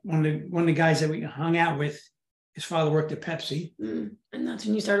 one of the guys that we hung out with, his father worked at Pepsi. And that's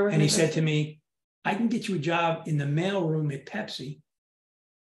when you started working. And he said to me, I can get you a job in the mailroom at Pepsi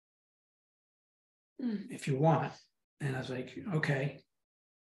if you want. And I was like, okay,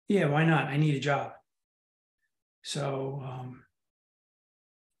 yeah, why not? I need a job. So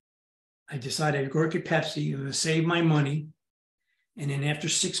I decided I'd work at Pepsi to save my money. And then after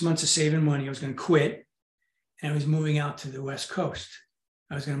 6 months of saving money, I was going to quit. And I was moving out to the West Coast.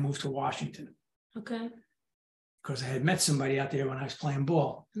 I was going to move to Washington. Okay. Because I had met somebody out there when I was playing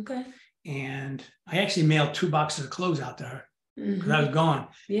ball. Okay. And I actually mailed 2 boxes of clothes out to her because I was gone.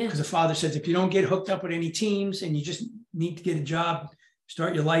 Yeah. Because the father says, if you don't get hooked up with any teams and you just need to get a job,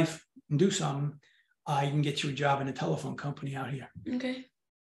 start your life and do something, I can get you a job in a telephone company out here. Okay.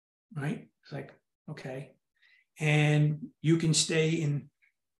 Right? It's like, okay. And you can stay in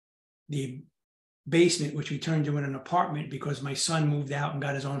the basement, which we turned into an apartment because my son moved out and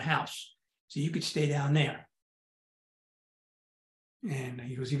got his own house. So you could stay down there. And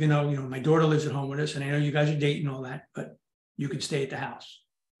he goes, even though, my daughter lives at home with us and I know you guys are dating and all that, but you can stay at the house.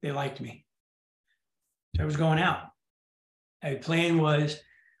 They liked me. So I was going out. My plan was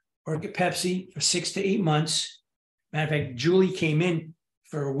work at Pepsi for 6 to 8 months. Matter of fact, Julie came in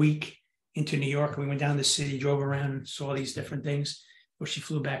for a week into New York. We went down the city, drove around and saw these different things before she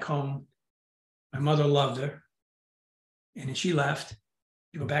flew back home. My mother loved her. And then she left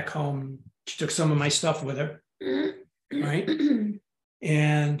to go back home. She took some of my stuff with her. Right?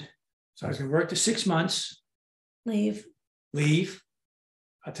 And so I was going to work to 6 months. Leave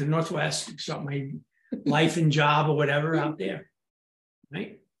out to the Northwest, start my life and job or whatever out there.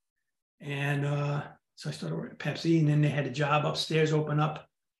 Right? And so I started working at Pepsi, and then they had a job upstairs open up.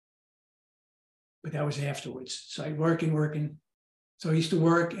 But that was afterwards. So I working. So I used to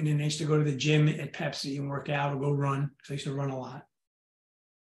work, and then I used to go to the gym at Pepsi and work out or go run. So I used to run a lot.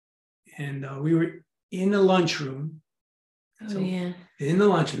 And we were in the lunchroom. Oh, yeah. In the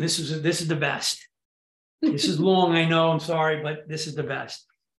lunchroom. This is the best. This is long, I know. I'm sorry, but this is the best.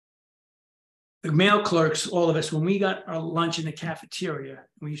 The mail clerks, all of us, when we got our lunch in the cafeteria,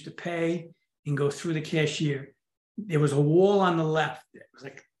 we used to pay and go through the cashier. There was a wall on the left. It was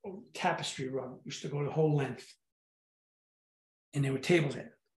like a tapestry rug. We used to go the whole length. And there were tables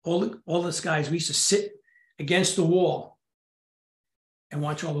there. All those guys, we used to sit against the wall and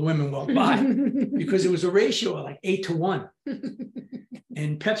watch all the women walk by because it was a ratio of like 8 to 1.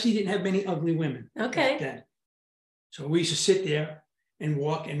 And Pepsi didn't have many ugly women. Okay. Back then. So we used to sit there and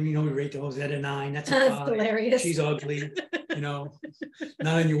walk, and we rate those at a 9. That's a 5. That's hilarious. She's ugly, not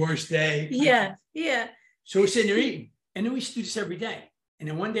on your worst day. Yeah. So we're sitting there eating, and then we used to do this every day. And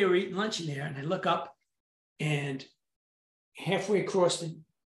then one day we're eating lunch in there, and I look up, and halfway across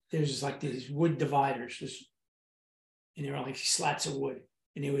there's like these wood dividers, and there were like slats of wood,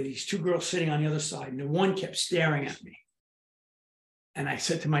 and there were these 2 girls sitting on the other side, and the one kept staring at me. And I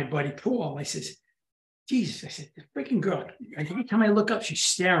said to my buddy Paul, I says, Jesus, I said, the freaking girl, every time I look up, she's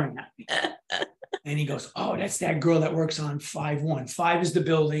staring at me. And he goes, oh, that's that girl that works on 5-1. 5 is the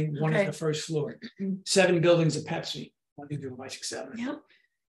building, 1 is the first floor. 7 buildings of Pepsi. I think they're like 6'7". Yep.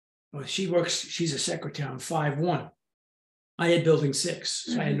 Well, she's a secretary on 5'1". I had building 6,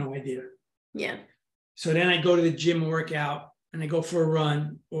 so I had no idea. Yeah. So then I go to the gym, work out, and I go for a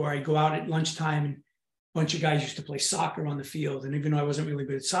run, or I go out at lunchtime, and a bunch of guys used to play soccer on the field. And even though I wasn't really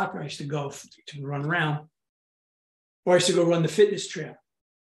good at soccer, I used to go to run around, or I used to go run the fitness trail.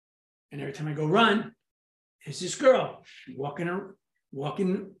 And every time I go run, there's this girl walking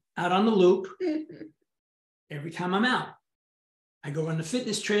out on the loop. Every time I'm out, I go run the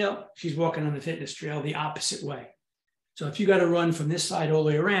fitness trail. She's walking on the fitness trail the opposite way. So if you got to run from this side all the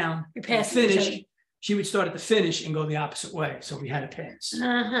way around, you're past the finish, she would start at the finish and go the opposite way. So we had a pass.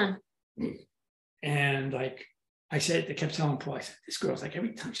 And like I said, they kept telling Paul, I said, this girl's like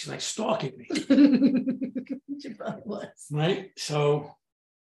every time she's like stalking me. She probably was. Right. So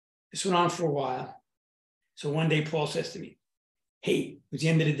this went on for a while. So one day Paul says to me, hey, it was the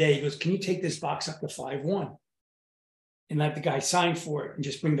end of the day. He goes, can you take this box up to 5'1" and let the guy sign for it and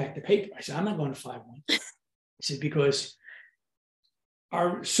just bring back the paper? I said, I'm not going to 5'1". I said, because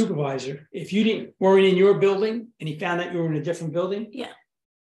our supervisor, if you weren't in your building and he found out you were in a different building, yeah,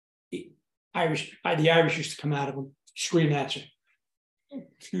 the Irish used to come out of him, scream at you.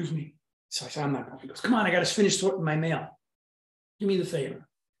 Excuse me. So I said, I'm not going. He goes, come on, I got to finish sorting my mail. Do me the favor.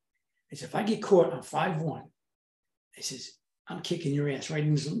 I said, if I get caught on 5'1", I says, I'm kicking your ass right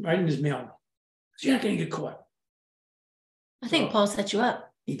in his mail. So you're not going to get caught. I think Paul set you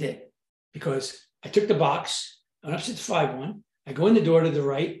up. He did, because I took the box, went up to the 5'1". I go in the door to the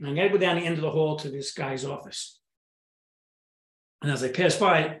right, and I got to go down the end of the hall to this guy's office. And as I pass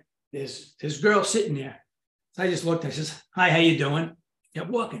by, there's this girl sitting there. So I just looked. I says, "Hi, how you doing?" Kept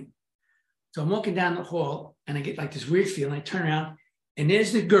walking. So I'm walking down the hall, and I get like this weird feeling. I turn around, and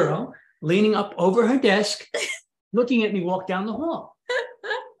there's the girl leaning up over her desk, looking at me walk down the hall.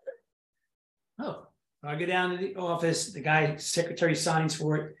 Oh, I go down to the office. The guy, secretary, signs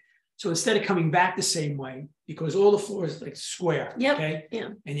for it. So instead of coming back the same way, because all the floors like square, yep. Okay, yeah,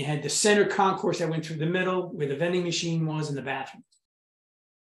 and you had the center concourse that went through the middle where the vending machine was and the bathroom.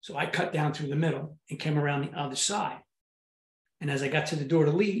 So I cut down through the middle and came around the other side. And as I got to the door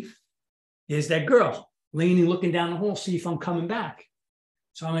to leave, there's that girl leaning, looking down the hall, see if I'm coming back.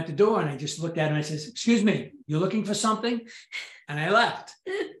 So I'm at the door and I just looked at her and I says, "Excuse me, you looking for something?" And I left,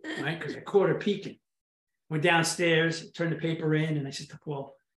 right? Because I caught her peeking. Went downstairs, turned the paper in, and I said to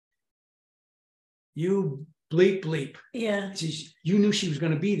Paul, "You bleep bleep." Yeah. He says, "You knew she was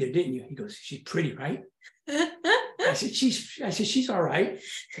going to be there, didn't you?" He goes, "She's pretty, right?" I said, she's all right.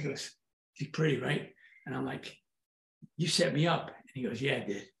 He goes, "She's pretty, right?" And I'm like, "You set me up." And he goes, "Yeah, I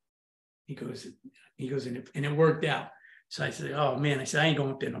did." He goes, and it worked out. So I said, "Oh man," I said, "I ain't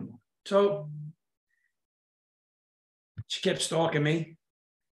going up there no more." So she kept stalking me.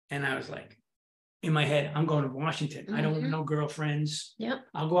 And I was like, in my head, I'm going to Washington. I don't want no girlfriends. Yep.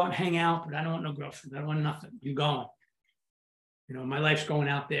 I'll go out and hang out, but I don't want no girlfriend. I don't want nothing. You going. You know, my life's going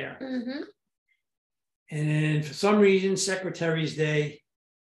out there. And then for some reason, Secretary's Day,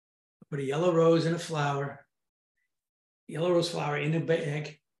 I put a yellow rose in a flower, yellow rose flower in a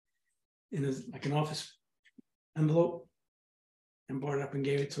bag, like an office envelope, and brought it up and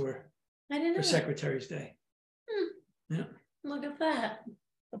gave it to her. I didn't know. For Secretary's Day. Yeah. Look at that.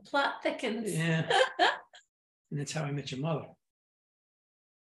 The plot thickens. Yeah. And that's how I met your mother.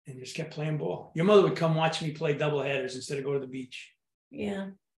 And just kept playing ball. Your mother would come watch me play double headers instead of go to the beach.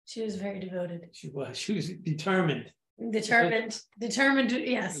 Yeah. She was very devoted. She was determined. Determined,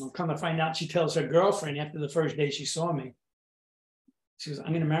 yes. You know, come to find out, she tells her girlfriend after the first day she saw me, she goes, "I'm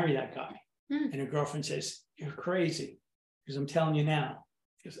going to marry that guy." And her girlfriend says, "You're crazy." Because I'm telling you now.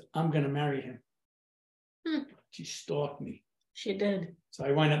 She goes, "I'm going to marry him." She stalked me. She did. So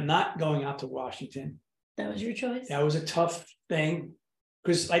I wound up not going out to Washington. That was your choice? That was a tough thing.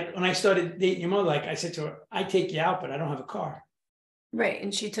 Because like when I started dating your mother, like I said to her, "I take you out, but I don't have a car." Right.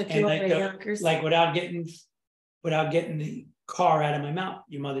 And she took you over to Yonkers. Like without getting the car out of my mouth,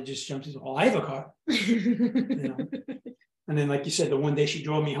 your mother just jumped into, "Oh, I have a car." You know? And then, like you said, the one day she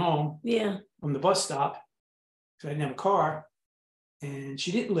drove me home from the bus stop because I didn't have a car. And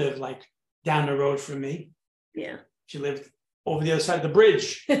she didn't live like down the road from me. Yeah. She lived over the other side of the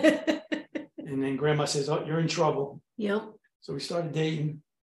bridge. And then grandma says, "Oh, you're in trouble." Yep. So we started dating.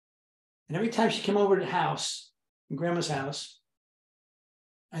 And every time she came over to the house, in grandma's house,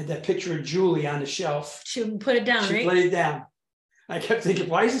 I had that picture of Julie on the shelf. She would put it down, She right? put it down. I kept thinking,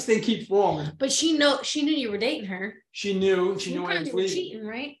 why does this thing keep falling? But she knew you were dating her. She knew. She knew you I was kind of were leaving. cheating,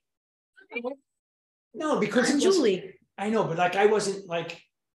 right? No, because On Julie. I know, but like I wasn't like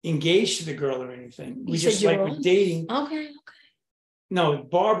engaged to the girl or anything. We You said just you like were were dating. Okay. No,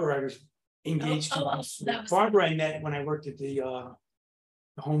 Barbara, I was engaged to that was Barbara I met when I worked at the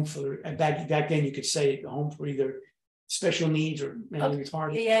home for back then you could say the home for either special needs or mentally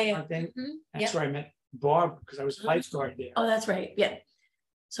retarded. Yeah. That's where I met Barb because I was a lifeguard there. Oh, that's right. Yeah.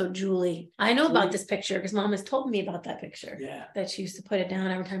 So Julie, I know about this picture because Mom has told me about that picture. Yeah. That she used to put it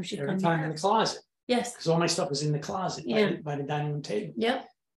down every time she'd come. Every time in the closet. Yes. Because all my stuff was in the closet by the dining room table. Yep.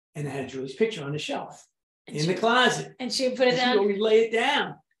 And I had Julie's picture on the shelf in the closet. And she would put it down. She always lay it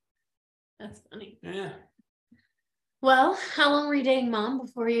down. That's funny. Yeah. Well, how long were you dating Mom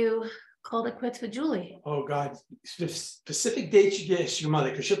before you called it quits with Julie? Oh God, specific dates you get your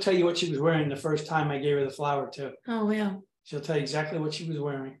mother, because she'll tell you what she was wearing the first time I gave her the flower too. Oh yeah. She'll tell you exactly what she was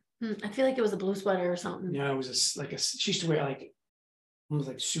wearing. I feel like it was a blue sweater or something. Yeah, it was she used to wear almost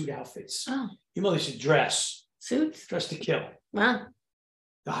like suit outfits. Oh. Your mother used to dress Suits? Dress to kill. Wow.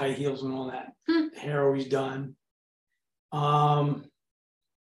 The high heels and all that. Hair always done.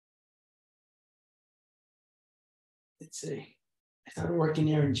 Let's see. I started working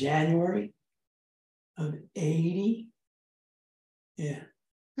there in January of 80. Yeah.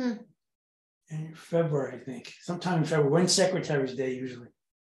 In February, I think. Sometime in February. When's Secretary's Day usually?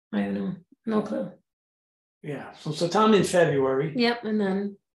 I don't know. No clue. Yeah. So sometime in February. Yep. And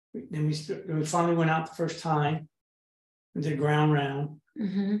then we finally went out the first time. We did a ground round.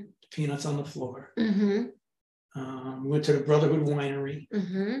 Peanuts on the floor. We went to the Brotherhood Winery.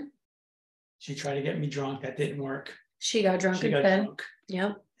 She tried to get me drunk. That didn't work. She got drunk instead.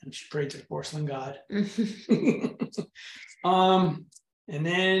 Yep. And she prayed to the porcelain god. And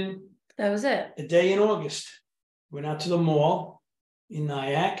then that was it. A day in August, went out to the mall in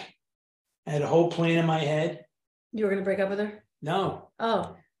Nyack. I had a whole plan in my head. You were gonna break up with her? No. Oh.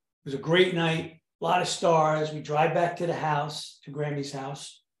 It was a great night, a lot of stars. We drive back to the house, to Grammy's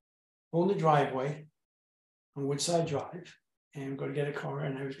house, pull in the driveway on Woodside Drive, and go to get a car.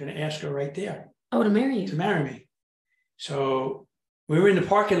 And I was going to ask her right there. Oh, to marry you. To marry me. So we were in the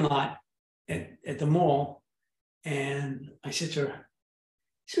parking lot at the mall, and I said to her,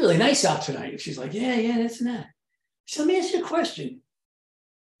 "It's really nice out tonight." And she's like, yeah, that's that. So let me ask you a question.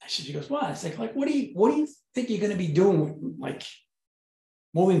 I said, she goes, what? It's like, what do you think you're going to be doing, like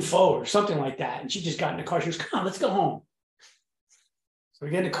moving forward or something like that? And she just got in the car. She goes, come on, let's go home. So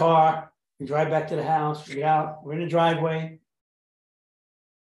we get in the car, we drive back to the house, we get out, we're in the driveway.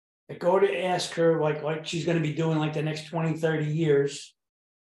 I go to ask her like she's going to be doing like the next 20, 30 years.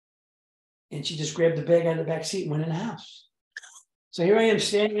 And she just grabbed the bag out of the back seat and went in the house. So here I am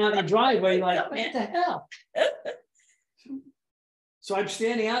standing out in the driveway like, what the hell? So I'm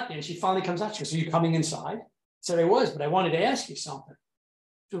standing out there and she finally comes out. She goes, are you coming inside? I said, I was, but I wanted to ask you something.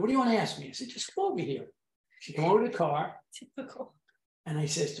 So what do you want to ask me? I said, just come over here. She came over to the car. Typical. And I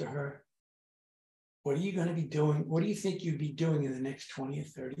says to her, what are you going to be doing? What do you think you'd be doing in the next 20 or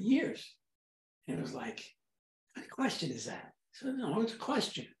 30 years? And it was like, what question is that? I said, no, it's a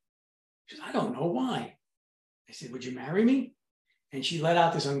question. She said, I don't know why. I said, would you marry me? And she let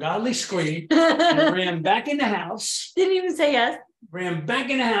out this ungodly scream and ran back in the house. Didn't even say yes. Ran back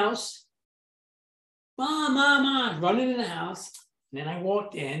in the house. Mom, running in the house. And then I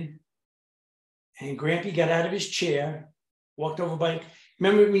walked in and Grampy got out of his chair, walked over by,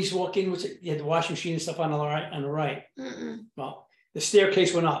 remember when we used to walk in, you had the washing machine and stuff on the right. Well, the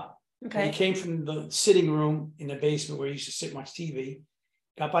staircase went up. Okay. And he came from the sitting room in the basement where he used to sit and watch TV,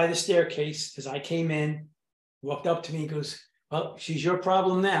 got by the staircase. As I came in, walked up to me, he goes, well, she's your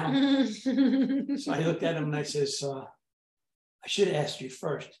problem now. So I looked at him and I says, I should have asked you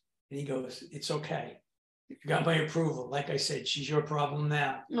first. And he goes, it's okay. You got my approval. Like I said, she's your problem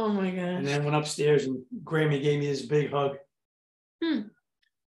now. Oh my gosh. And then went upstairs and Grammy gave me this big hug. Did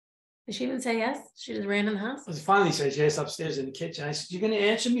she even say yes? She just ran in the house? I finally said yes upstairs in the kitchen. I said, you're going to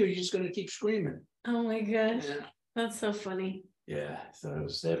answer me or you're just going to keep screaming? Oh my gosh. Yeah. That's so funny. Yeah. So it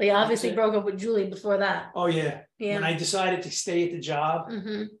was that. They obviously broke up with Julie before that. Oh yeah. When I decided to stay at the job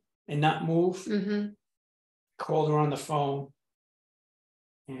and not move, called her on the phone.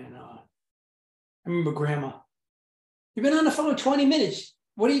 And I remember Grandma, you've been on the phone 20 minutes.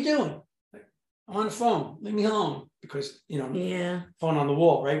 What are you doing? Like, I'm on the phone. Leave me alone. Because, phone on the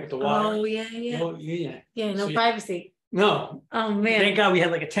wall, right? With the water. Oh, yeah. Yeah, no privacy. No. Oh, man. Thank God we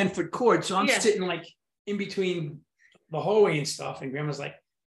had like a 10-foot cord. So I'm sitting like in between the hallway and stuff. And Grandma's like,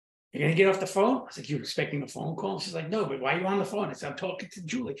 you're going to get off the phone? I was like, you expecting a phone call? She's like, no, but why are you on the phone? I said, I'm talking to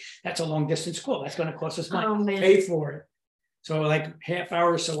Julie. That's a long distance call. That's going to cost us money. Oh, man. Pay for it. So like half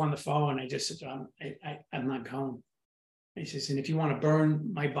hour or so on the phone, I just said, I'm not going. He says, and if you want to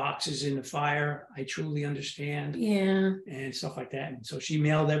burn my boxes in the fire, I truly understand. Yeah. And stuff like that. And so she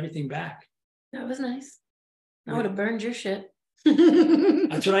mailed everything back. That was nice. I would have burned your shit.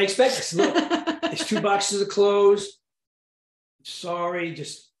 That's what I expect. I said, look, there's 2 boxes of clothes. Sorry,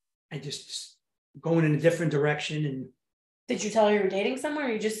 I just going in a different direction. And did you tell her you were dating someone, or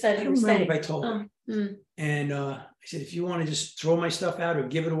you just said I you don't were remember staying? if I told her. Mm. And I said, if you want to just throw my stuff out or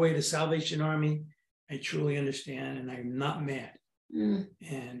give it away to Salvation Army, I truly understand, and I'm not mad.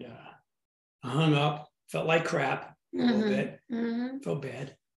 And I hung up, felt like crap a little bit, felt bad.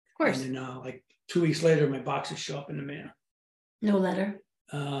 Of course. And then like 2 weeks later, my boxes show up in the mail. No letter.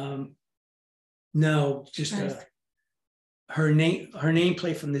 No, just her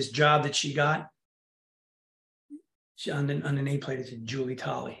nameplate from this job that she got. On the nameplate it said Julie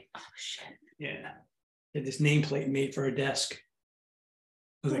Tolli. Oh shit. Yeah. Had this nameplate made for her desk.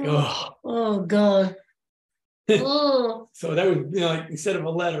 I was like, oh God. Oh. So that was, like, instead of a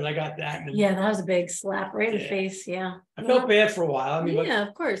letter, I got that. And yeah, that was a big slap right in the face. Yeah. I felt bad for a while. I mean, yeah,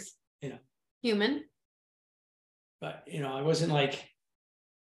 of course. Human. But I wasn't like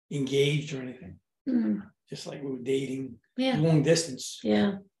engaged or anything. Just like we were dating. Yeah. Long distance.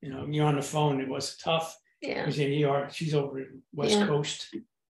 Yeah. You're on the phone. It was tough. Yeah. Because she's over at West Coast.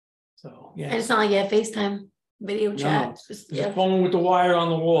 So yeah. And it's not like you have FaceTime video chat. No, just a phone with the wire on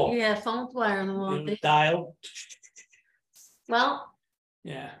the wall. Yeah, phone with the wire on the wall. Dial. Well.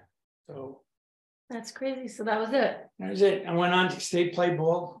 Yeah. So. That's crazy. So that was it. That was it. I went on to state play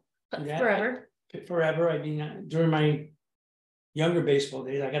ball. Forever. Forever. I mean, during my younger baseball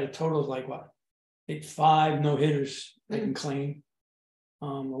days, I got a total of like 5 no-hitters I can claim. The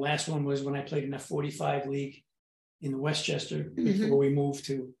last one was when I played in a 45 league in the Westchester before we moved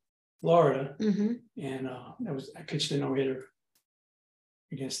to Florida, and I pitched a no-hitter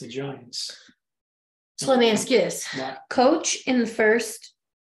against the Giants. So let me ask you this: Coach, in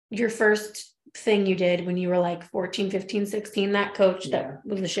your first thing you did when you were like 14, 15, 16, that coach that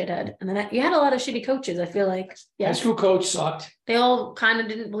was the shithead, and then you had a lot of shitty coaches. I feel like high school coach sucked. They all kind of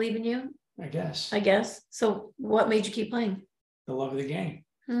didn't believe in you. I guess. So what made you keep playing? The love of the game.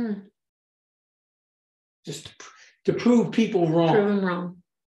 Just to prove people wrong. Prove them wrong.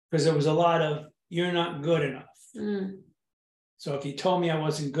 Because there was a lot of, you're not good enough. So if you told me I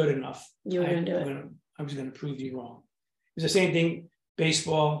wasn't good enough, you were going to do it. I was going to prove you wrong. It was the same thing,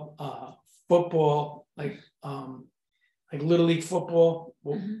 baseball, football, like Little League football.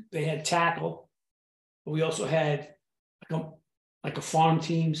 Well, they had tackle, but we also had like a farm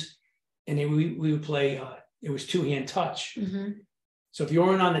teams, and we would play, it was 2-hand touch. So if you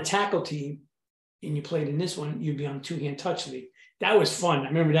weren't on the tackle team and you played in this one, you'd be on 2-hand touch league. That was fun. I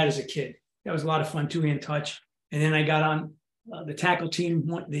remember that as a kid. That was a lot of fun, 2-hand touch. And then I got on the tackle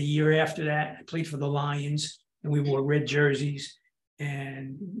team the year after that. I played for the Lions, and we wore red jerseys.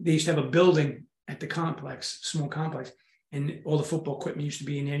 And they used to have a building at the complex, small complex, and all the football equipment used to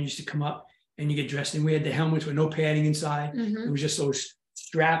be in there. And you used to come up and you get dressed. And we had the helmets with no padding inside. It was just those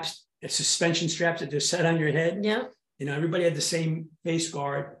straps, suspension straps that just set on your head. Yeah. Everybody had the same face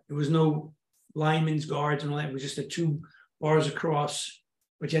guard. There was no lineman's guards and all that. It was just the 2 bars across,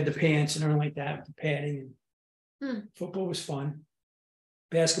 but you had the pants and everything like that, with the padding. And football was fun.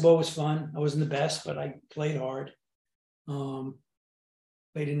 Basketball was fun. I wasn't the best, but I played hard.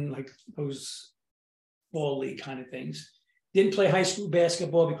 Played in like those fall league kind of things. Didn't play high school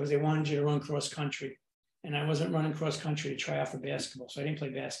basketball because they wanted you to run cross country. And I wasn't running cross country to try out for basketball. So I didn't play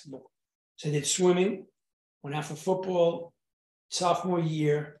basketball. So I did swimming, went out for football, sophomore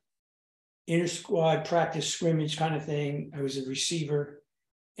year, inter squad practice scrimmage kind of thing. I was a receiver,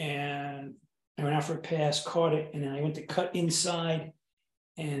 and I went out for a pass, caught it, and then I went to cut inside,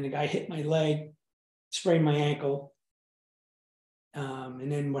 and the guy hit my leg, sprained my ankle.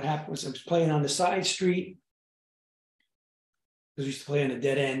 And then what happened was I was playing on the side street, because we used to play on a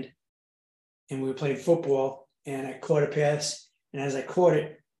dead end, and we were playing football, and I caught a pass, and as I caught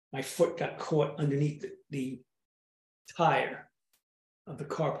it, my foot got caught underneath the tire of the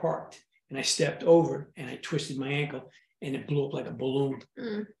car parked, and I stepped over and I twisted my ankle, and it blew up like a balloon.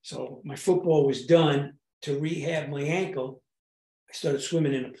 So my football was done. To rehab my ankle, I started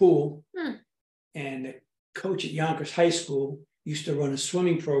swimming in a pool, and the coach at Yonkers High School used to run a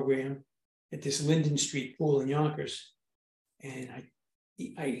swimming program at this Linden Street pool in Yonkers. And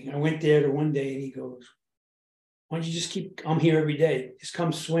I went there to one day, and he goes, why don't you just I'm here every day. Just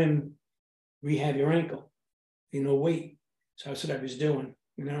come swim, rehab your ankle. Wait. So that's what I was doing.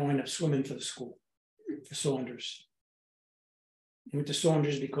 And then I wound up swimming for the school, for Saunders. I went to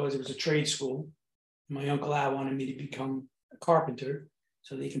Saunders because it was a trade school. My Uncle Al wanted me to become a carpenter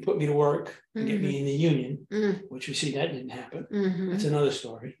so they can put me to work and get me in the union, which we see that didn't happen. That's another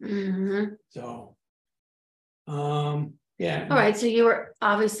story. So, yeah. All right. So you were,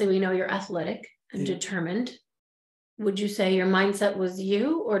 obviously we know you're athletic and determined. would you say your mindset was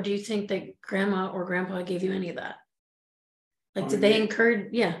you, or do you think that grandma or grandpa gave you any of that? Like, did they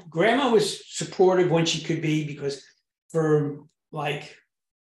encourage? Yeah. Grandma was supportive when she could be, because for like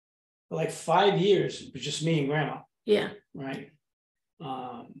 5 years, it was just me and grandma. Yeah. Right.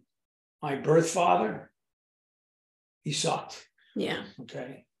 My birth father, he sucked. Yeah.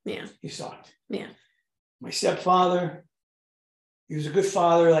 Okay. Yeah. He sucked. Yeah. My stepfather, he was a good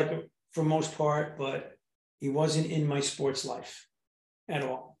father, like for most part, but he wasn't in my sports life at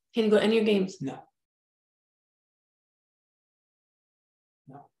all. He didn't go to any of your games? No.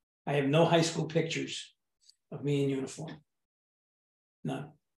 No. I have no high school pictures of me in uniform. None.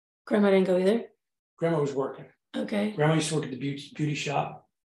 Grandma didn't go either? Grandma was working. Okay. Grandma used to work at the beauty shop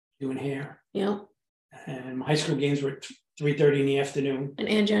doing hair. Yeah. And my high school games were at 3:30 in the afternoon. And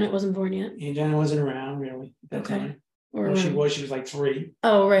Aunt Janet wasn't born yet? Aunt Janet wasn't around really at that time. Well, she was like 3.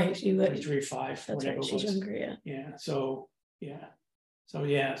 Oh, right. She was 3 or 5. That's whatever right. She's younger, yeah. Yeah. So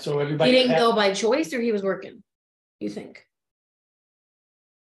everybody. He didn't go by choice, or he was working, you think?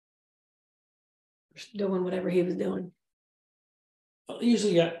 Doing whatever he was doing.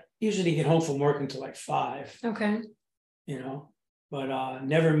 Usually get home from work until like 5. Okay. You know, but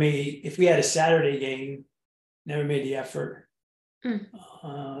never made, if we had a Saturday game, never made the effort.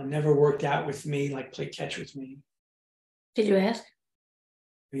 Never worked out with me, like play catch with me. Did you ask?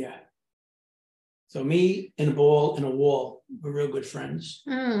 Yeah. So me and a ball and a wall were real good friends.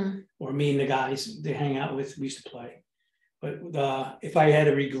 Or me and the guys they hang out with, we used to play. But if I had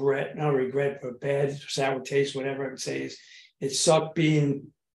a not a regret, but bad, sour taste, whatever I would say is, it sucked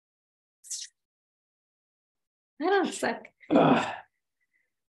being. I don't suck.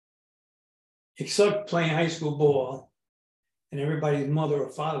 It sucked playing high school ball, and everybody's mother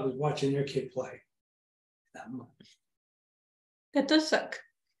or father was watching their kid play. That does suck.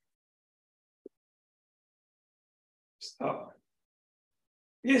 So,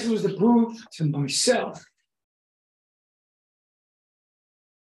 this was the proof to myself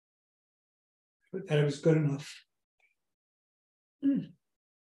that it was good enough.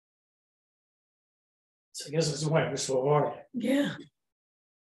 So I guess that's why it was so hard. Yeah.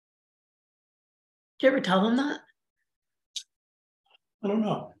 Did you ever tell them that? I don't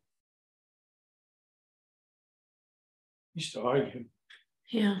know. Used to argue.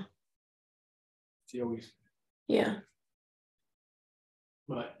 Yeah. She always. Yeah.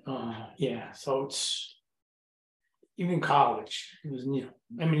 But yeah, so it's even college. It was,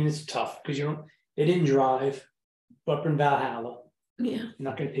 I mean, it's tough because they didn't drive up in Valhalla. Yeah. You're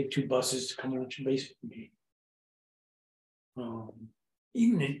not going to take 2 buses to come out your basement meeting.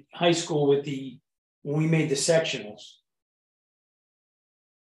 Even in high school when we made the sectionals,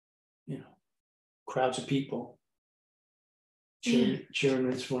 crowds of people cheering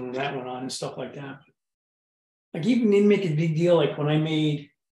this one and that one on and stuff like that. Like even didn't make a big deal. Like when I made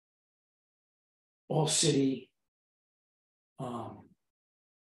all city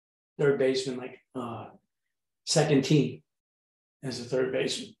third baseman, like second team as a third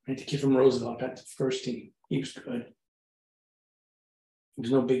baseman. Right? The kid from Roosevelt got the first team. He was good. It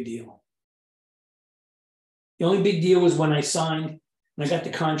was no big deal. The only big deal was when I got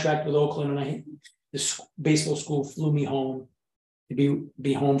the contract with Oakland, and the baseball school flew me home to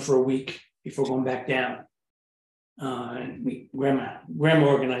be home for a week before going back down. And grandma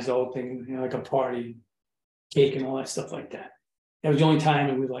organized the whole thing, like a party, cake and all that stuff like that. That was the only time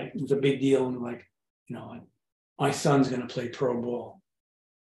it was a big deal, and like, my son's gonna play pro ball.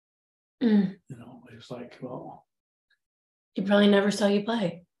 It was like, well, he probably never saw you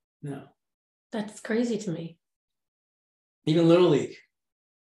play. No. That's crazy to me. Even Little League,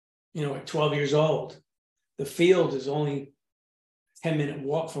 at 12 years old, the field is only a 10-minute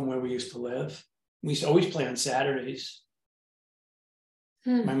walk from where we used to live. We used to always play on Saturdays.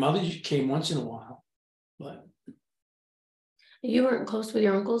 My mother came once in a while, but. You weren't close with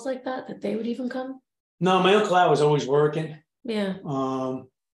your uncles like that they would even come? No, my Uncle Al was always working. Yeah.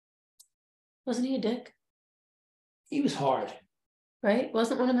 Wasn't he a dick? He was hard. Right?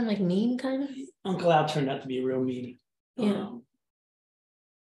 Wasn't one of them like mean kind of? Uncle Al turned out to be a real meanie. Yeah.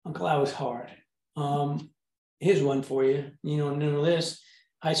 Uncle Al was hard. Here's one for you. None of this.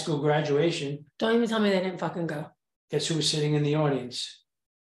 High school graduation. Don't even tell me they didn't fucking go. Guess who was sitting in the audience?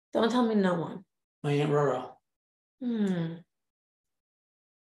 Don't tell me no one. My Aunt Roro.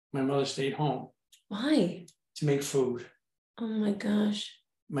 My mother stayed home. Why? To make food. Oh my gosh.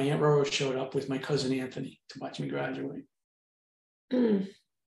 My Aunt Roro showed up with my cousin Anthony to watch me graduate. That's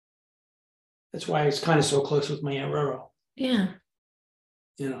why I was kind of so close with my Aunt Roro. Yeah.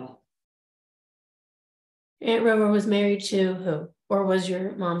 Aunt Roro was married to who? Or was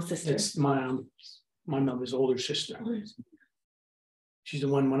your mom's sister? It's my my mother's older sister. She's the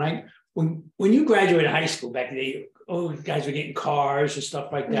one when you graduated high school back in the day, guys were getting cars and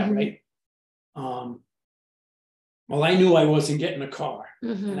stuff like that, right? Well, I knew I wasn't getting a car,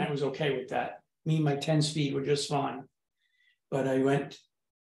 and I was okay with that. Me and my 10 speed were just fine. But I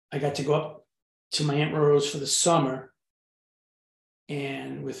got to go up to my Aunt Rose for the summer,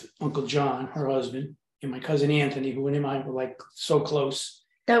 and with Uncle John, her husband, and my cousin Anthony, who and I were like so close.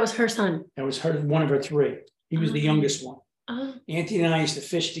 That was her son. That was one of her three. He was the youngest one. Anthony and I used to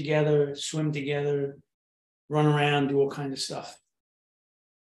fish together, swim together, run around, do all kinds of stuff.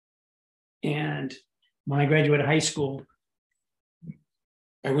 And when I graduated high school,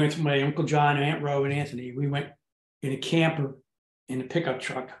 I went with my Uncle John, Aunt Ro, and Anthony. We went in a camper in a pickup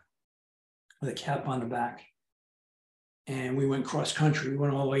truck with a cap on the back. And we went cross country. We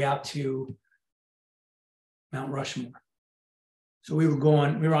went all the way out to Mount Rushmore. So we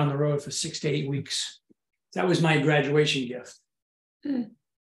were on the road for 6 to 8 weeks. That was my graduation gift.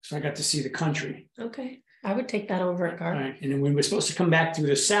 So I got to see the country. Okay. I would take that over a car. Right. And then we were supposed to come back to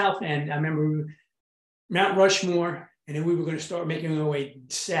the south end. I remember Mount Rushmore, and then we were going to start making our way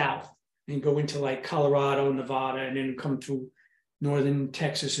south and go into like Colorado, Nevada, and then come through northern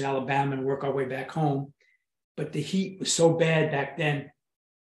Texas and Alabama and work our way back home. But the heat was so bad back then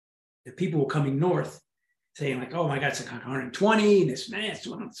that people were coming north saying like, oh my God, it's like 120 and this, man.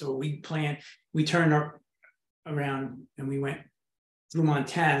 So we turned around and we went through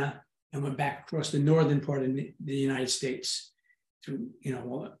Montana and went back across the northern part of the United States, through,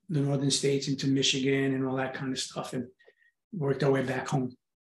 the northern states into Michigan and all that kind of stuff, and worked our way back home.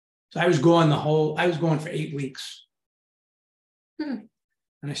 So I was gone for 8 weeks. And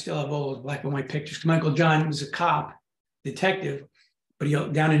I still have all those black and white pictures. Michael John was a cop, detective, but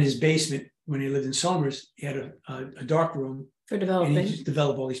down in his basement when he lived in Somers, he had a dark room for developing. And he just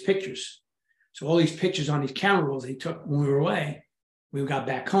developed all these pictures. So all these pictures on these camera rolls he took when we were away. We got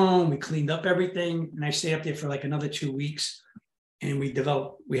back home, we cleaned up everything, and I stayed up there for like another 2 weeks, and we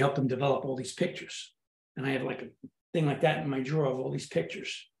helped him develop all these pictures. And I have like a thing like that in my drawer of all these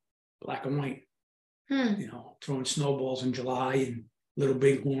pictures, black and white, throwing snowballs in July and Little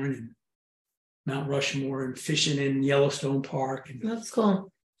Bighorn and Mount Rushmore and fishing in Yellowstone Park. And that's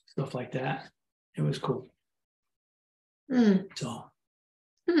cool. Stuff like that. It was cool. So.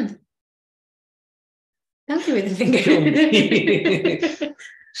 Don't give me the finger.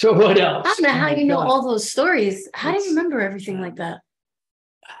 So what else? I don't know how you know all those stories. How do you remember everything like that?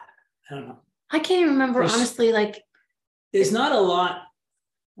 I don't know. I can't even remember, honestly. Like, there's not a lot.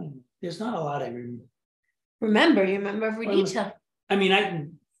 I remember. You remember every detail. I mean,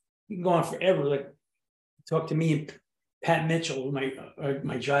 you can go on forever. Like, talk to me and Pat Mitchell,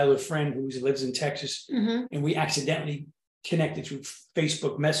 my childhood friend who lives in Texas, and we accidentally connected through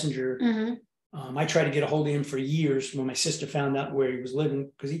Facebook Messenger. I tried to get a hold of him for years when my sister found out where he was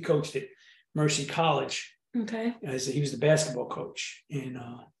living, because he coached at Mercy College. Okay. He was the basketball coach. And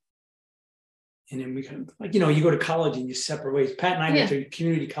then we kind of, like, you go to college and you separate ways. Pat and I went to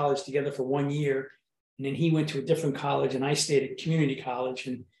community college together for 1 year. And then he went to a different college and I stayed at community college,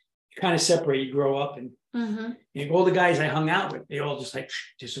 and you kind of separate, you grow up, and all the guys I hung out with, they all just like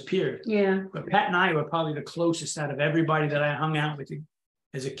disappeared. Yeah. But Pat and I were probably the closest out of everybody that I hung out with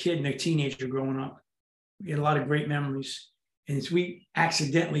as a kid and a teenager growing up. We had a lot of great memories. And we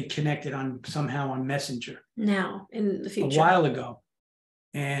accidentally connected somehow on Messenger. Now, in the future. A while ago.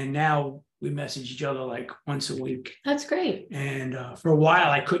 And now we message each other like once a week. That's great. And for a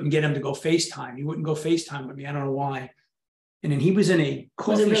while, I couldn't get him to go FaceTime. He wouldn't go FaceTime with me. I don't know why. And then he was in a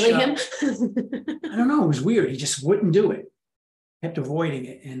coffee shop. Was it really him? I don't know. It was weird. He just wouldn't do it. Kept avoiding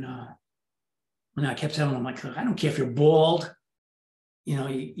it. And I kept telling him, like, I don't care if you're bald.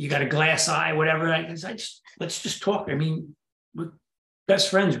 You got a glass eye, whatever. Let's just talk. I mean, we're best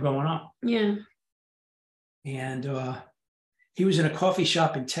friends growing up. Yeah. And he was in a coffee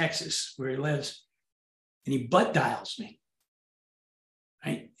shop in Texas where he lives, and he butt dials me.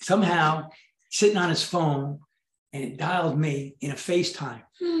 Right? Somehow sitting on his phone, and it dialed me in a FaceTime.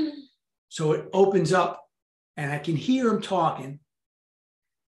 So it opens up, and I can hear him talking,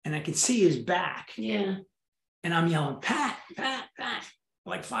 and I can see his back. Yeah. And I'm yelling, Pat, Pat, Pat,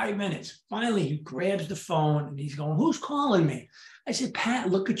 for like 5 minutes. Finally, he grabs the phone and he's going, who's calling me? I said, Pat,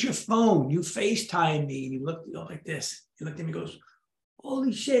 look at your phone. You FaceTime me. And he looked like this. He looked at me and goes,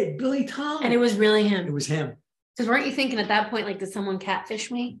 holy shit, Billy Tom. And it was really him. It was him. Because weren't you thinking at that point, like, did someone catfish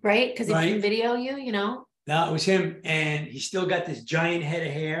me? Right? Because he can video you, No, it was him. And he still got this giant head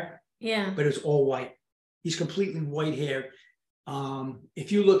of hair. Yeah. But it was all white. He's completely white hair.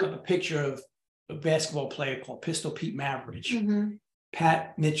 If you look up a picture of a basketball player called Pistol Pete Maravich,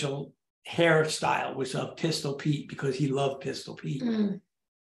 Pat Mitchell hairstyle was of Pistol Pete because he loved Pistol Pete. Mm.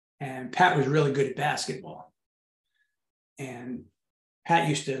 And Pat was really good at basketball. And Pat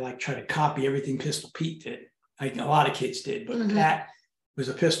used to like try to copy everything Pistol Pete did. Like a lot of kids did, but Pat was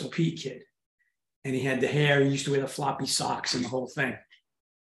a Pistol Pete kid. And he had the hair, he used to wear the floppy socks and the whole thing.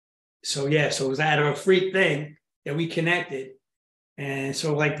 So yeah, so it was out of a freak thing that we connected. And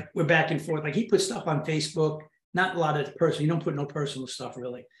so like we're back and forth. Like he put stuff on Facebook, not a lot of personal, you don't put no personal stuff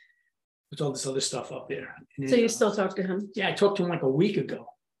really. There's all this other stuff up there. And So you still talk to him? Yeah, I talked to him like a week ago.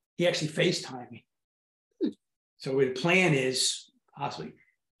 He actually FaceTimed me. So the plan is possibly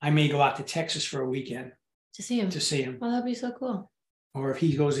I may go out to Texas for a weekend To see him. to see him. Well, that'd be so cool. Or if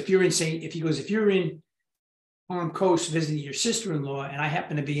he goes, if you're in Palm Coast visiting your sister-in-law, and I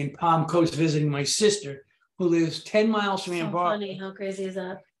happen to be in Palm Coast visiting my sister, who lives 10 miles from So Ann Arbor. funny. How crazy is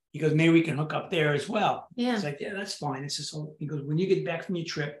that? He goes, maybe we can hook up there as well. Yeah. It's like, yeah, that's fine. It's just, he goes, when you get back from your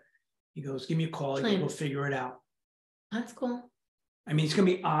trip, he goes, give me a call. He goes, we'll figure it out. That's cool. I mean, it's gonna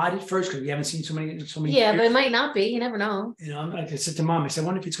be odd at first because we haven't seen so many. Yeah, but it might not be. You never know. You know, like I said to Mom, I said, I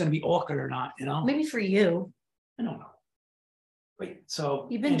wonder if it's gonna be awkward or not. You know, Maybe for you. I don't know. Wait, so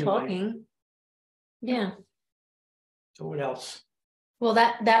You've been anyway, talking. Yeah. So what else? Well,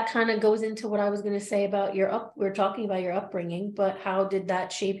 that kind of goes into what I was going to say about we're talking about your upbringing, but how did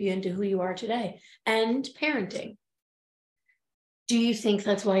that shape you into who you are today and parenting? Do you think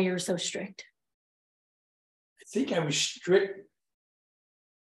that's why you're so strict? I think I was strict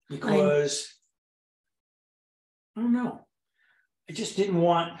because I don't know. I just didn't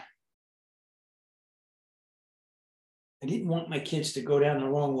want my kids to go down the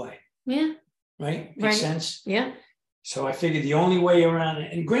wrong way. Yeah. Right? Makes sense? Yeah. So I figured the only way around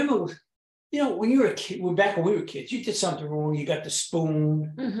it, and Grandma was, you know, when you were a kid, back when we were kids, you did something wrong, you got the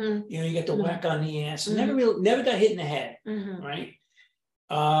spoon, you know, you got the whack on the ass, and never got hit in the head, right?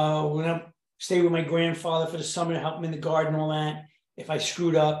 When I stayed with my grandfather for the summer to help him in the garden, all that, if I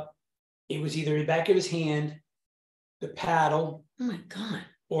screwed up, it was either the back of his hand, the paddle, Oh my God,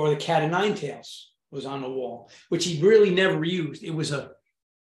 or the cat of nine tails was on the wall, which he really never used. It was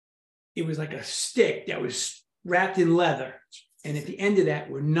like a stick that was wrapped in leather, and at the end of that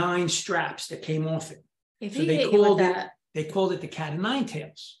were 9 straps that came off it. If So he they hit you with called it that, they called it the cat of nine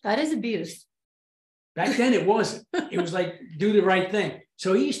tails. that is abuse. Back then it wasn't. It was like do the right thing.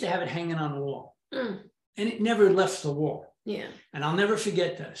 So he used to have it hanging on the wall, and it never left the wall. Yeah. And I'll never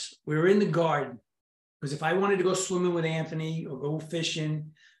forget this. We were in the garden because if I wanted to go swimming with Anthony or go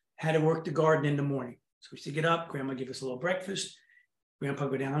fishing, I had to work the garden in the morning. So we used to get up, Grandma give us a little breakfast. Grandpa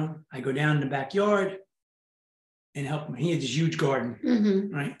go down. I go down in the backyard and help him. He had this huge garden,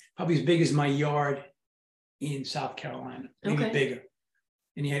 right? Probably as big as my yard in South Carolina, maybe bigger.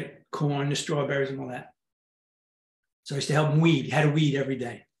 And he had corn, the strawberries, and all that. So I used to help him weed. He had to weed every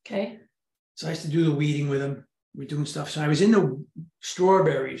day. Okay. So I used to do the weeding with him. We're doing stuff. So I was in the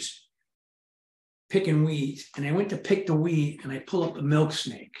strawberries picking weeds, and I went to pick the weed, and I pull up a milk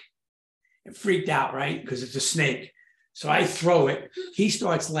snake. It freaked out, right? Because it's a snake. So I throw it. He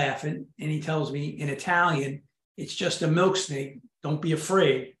starts laughing, and he tells me in Italian, it's just a milk snake. Don't be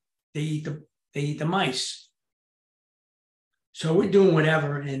afraid. They eat the mice. So we're doing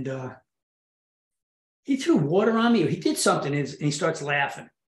whatever, and he threw water on me. He did something, and he starts laughing.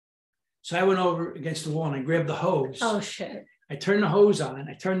 So I went over against the wall, and I grabbed the hose. Oh, shit. I turned the hose on,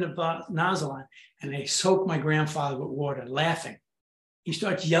 I turned the nozzle on, and I soaked my grandfather with water, laughing. He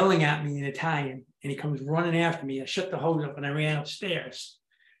starts yelling at me in Italian, and he comes running after me. I shut the hose up, and I ran upstairs.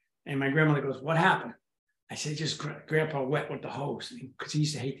 And my grandmother goes, what happened? I said, just Grandpa wet with the hose, because he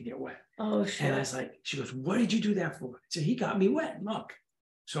used to hate to get wet. Oh, shit. And I was like, she goes, what did you do that for? I said, he got me wet, look.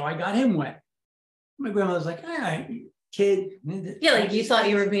 So I got him wet. My grandmother's like, all right, kid. Yeah, like you thought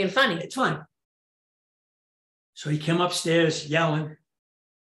you were being funny. It's fine. So he came upstairs yelling,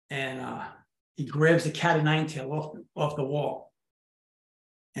 and he grabs the cat of nine tail off the wall.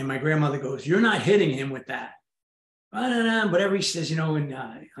 And my grandmother goes, you're not hitting him with that. Whatever he says, you know, and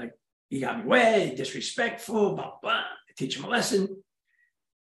like, he got me wet, disrespectful, blah, blah. I teach him a lesson.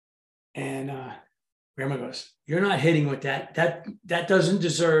 And Grandma goes, you're not hitting with that. That doesn't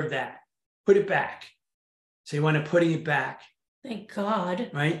deserve that. Put it back. So he wound up putting it back. Thank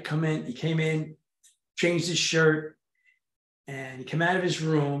God. Right? He came in, changed his shirt, and he came out of his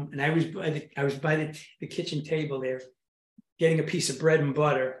room. And I was by the kitchen table there, getting a piece of bread and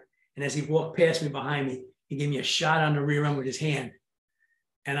butter. And as he walked past me behind me, he gave me a shot on the rear end with his hand.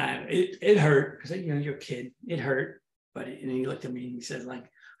 And it hurt, because you know, you're a kid. It hurt. And he looked at me and he said, like,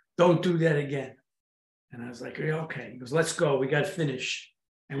 don't do that again. And I was like, okay. He goes, let's go. We got to finish.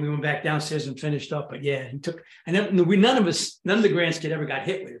 And we went back downstairs and finished up. But yeah, he took, and then none of the grandkids ever got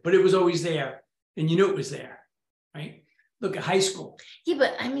hit with it, but it was always there. And you knew it was there, right? Look at high school. Yeah,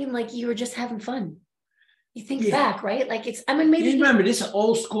 but I mean, like, you were just having fun. You think back, right? Like, it's, I mean, maybe. You remember, this is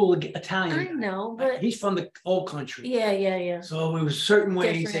old school Italian. I know, but. He's from the old country. Yeah. So it was certain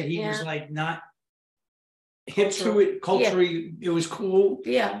ways that he was like not hip to it culturally. It was cool.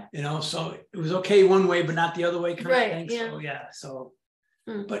 Yeah. You know, so it was okay one way, but not the other way kind of thing. Yeah. So yeah, so,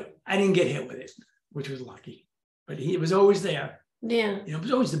 but I didn't get hit with it, which was lucky. But it was always there. Yeah. You know, it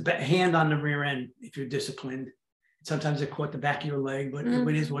was always the hand on the rear end if you're disciplined. Sometimes they caught the back of your leg, but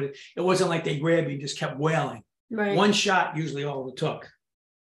it is what it wasn't like they grabbed you and just kept wailing. Right. One shot usually all it took.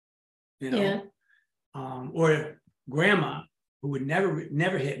 You know? Yeah. Or grandma, who would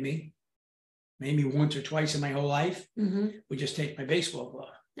never hit me, maybe once or twice in my whole life, would just take my baseball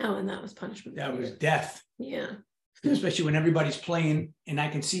glove. Oh, and that was punishment. That was death. Yeah. Especially when everybody's playing and I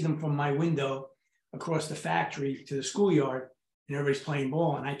can see them from my window across the factory to the schoolyard, and everybody's playing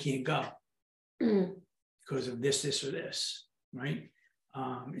ball and I can't go. Because of this, or this, right?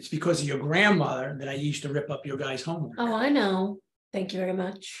 It's because of your grandmother that I used to rip up your guys' homework. Oh, I know. Thank you very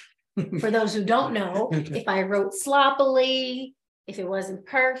much. For those who don't know, if I wrote sloppily, if it wasn't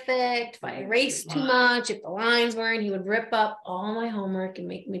perfect, if I erased too much, if the lines weren't, he would rip up all my homework and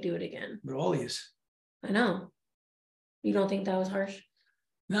make me do it again. But all these. I know. You don't think that was harsh?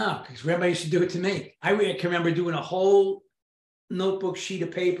 No, because grandma used to do it to me. I can remember doing a whole notebook sheet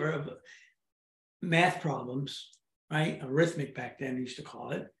of paper of math problems, right? Arithmetic back then, we used to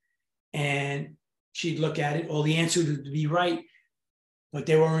call it. And she'd look at it, all the answers would be right, but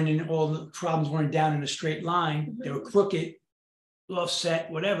they weren't in, all the problems weren't down in a straight line. They were crooked, offset,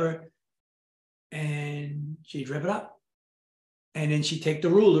 whatever. And she'd rip it up. And then she'd take the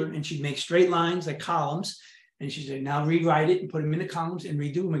ruler and she'd make straight lines like columns. And she'd say, now rewrite it and put them in the columns and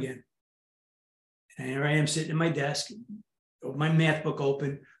redo them again. And here I am sitting at my desk, with my math book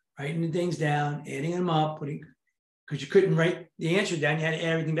open, writing the things down, adding them up, because you couldn't write the answer down. You had to add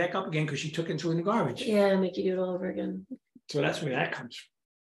everything back up again because she took it and threw it in the garbage. Yeah, make you do it all over again. So that's where that comes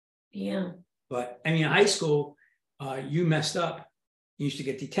from. Yeah. But I mean, in high school, you messed up. You used to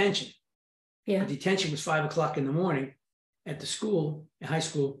get detention. Yeah. But detention was 5 o'clock in the morning at the school, in high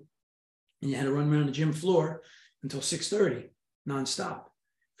school, and you had to run around the gym floor until 6:30, nonstop.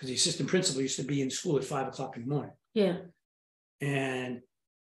 Because the assistant principal used to be in school at 5 o'clock in the morning. Yeah. And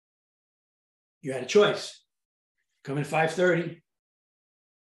you had a choice. Come in at 5:30,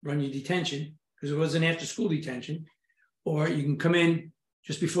 run your detention, because it wasn't after school detention, or you can come in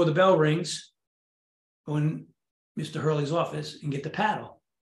just before the bell rings, go in Mr. Hurley's office and get the paddle.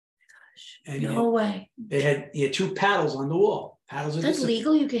 Gosh, and no way. He had 2 paddles on the wall. Paddles. That's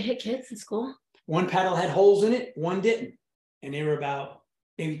legal? You could hit kids in school? One paddle had holes in it, one didn't. And they were about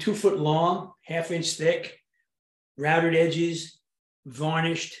maybe 2 foot long, 1/2 inch thick, routed edges,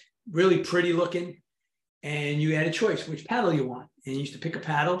 varnished, really pretty looking. And you had a choice which paddle you want. And you used to pick a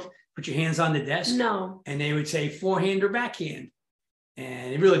paddle, put your hands on the desk. No. And they would say forehand or backhand.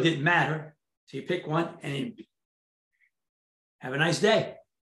 And it really didn't matter. So you pick one and you have a nice day.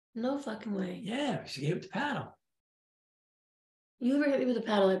 No fucking way. Yeah, she gave it the paddle. You ever hit me with a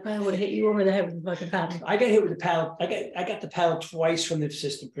paddle? I probably would have hit you over the head with a fucking paddle. I got hit with the paddle. I got the paddle twice from the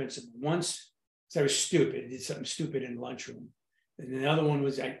assistant principal. Once, because I was stupid. I did something stupid in the lunchroom. And the other one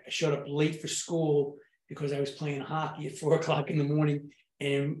was I showed up late for school because I was playing hockey at 4 o'clock in the morning.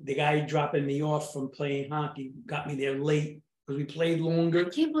 And the guy dropping me off from playing hockey got me there late because we played longer. I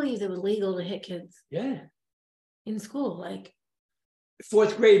can't believe it was legal to hit kids. Yeah. In school, like.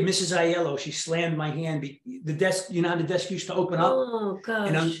 4th grade, Mrs. Aiello, she slammed my hand. The desk, you know how the desk used to open up? Oh, gosh.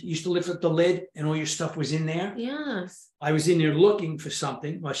 And I used to lift up the lid and all your stuff was in there. Yes. I was in there looking for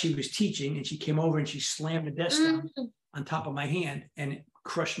something while she was teaching and she came over and she slammed the desk down on top of my hand and it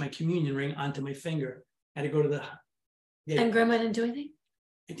crushed my communion ring onto my finger. I had to go to the... Yeah. And grandma didn't do anything?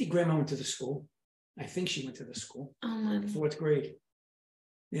 I think grandma went to the school. I think she went to the school. Oh, man. 4th grade.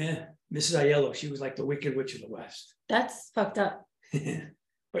 Yeah. Mrs. Aiello, she was like the Wicked Witch of the West. That's fucked up.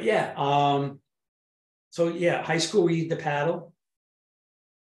 But yeah, so yeah, high school we used the paddle.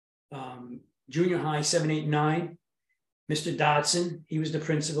 Junior high, 7, 8, 9. Mr. Dodson, he was the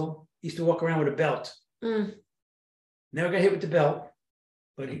principal. He used to walk around with a belt. Never got hit with the belt,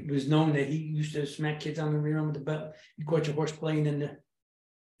 but it was known that he used to smack kids on the rear end with the belt. You caught your horse playing in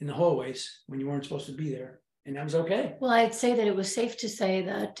the hallways when you weren't supposed to be there, and that was okay. Well, I'd say that it was safe to say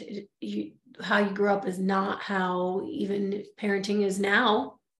that how you grew up is not how even parenting is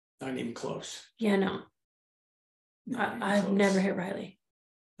now. Not even close. Yeah, no. I've never hit Riley.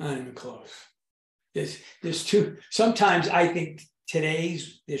 Not even close. There's two. Sometimes I think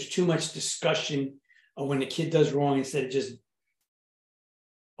today's, there's too much discussion of when the kid does wrong instead of just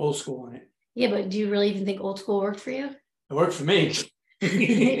old school in it. Yeah, but do you really even think old school worked for you? It worked for me.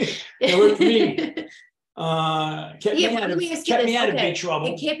 It worked for me. Kept me out of big trouble.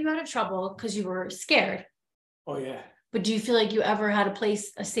 It kept you out of trouble because you were scared. Oh yeah. But do you feel like you ever had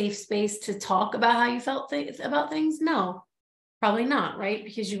a safe space to talk about how you felt about things? No, probably not, right?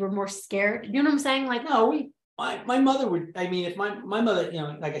 Because you were more scared. You know what I'm saying? Like, no, my mother would, I mean, if my mother, you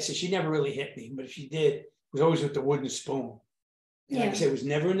know, like I said, she never really hit me, but if she did, it was always with the wooden spoon. And like I said, it was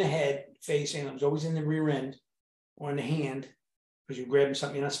never in the head facing, it was always in the rear end or in the hand, because you're grabbing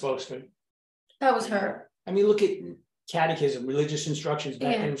something you're not supposed to. That was her. I mean, look at catechism, religious instructions.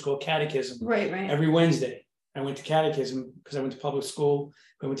 Back then it was called catechism. Right. Every Wednesday, I went to catechism because I went to public school.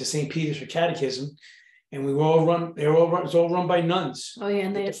 I went to St. Peter's for catechism, and we were all run. It was all run by nuns. Oh yeah,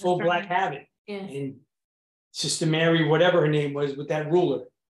 and they had the full black habit. Yeah. And Sister Mary, whatever her name was, with that ruler,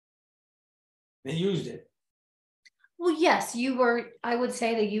 they used it. Well, yes, you were. I would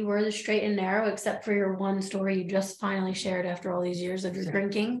say that you were the straight and narrow, except for your one story you just finally shared after all these years of your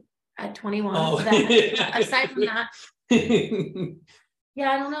drinking at 21. Oh. Aside from that, yeah,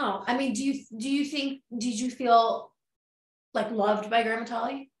 I don't know. I mean, did you feel like loved by Grandma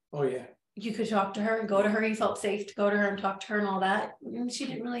Tolli? Oh yeah. You could talk to her and go to her. You felt safe to go to her and talk to her and all that. And she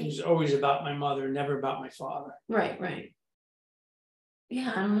didn't really. It was always about my mother, never about my father. Right.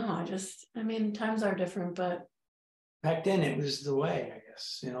 Yeah, I don't know. I mean, times are different, but back then it was the way, I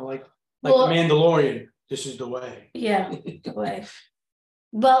guess. You know, like the Mandalorian. This is the way. Yeah, the way.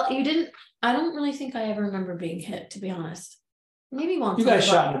 Well, you didn't. I don't really think I ever remember being hit, to be honest. Maybe once. You got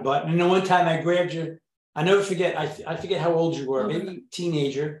shot in the butt, and the one time I grabbed you. I never forget. I forget how old you were. Okay. Maybe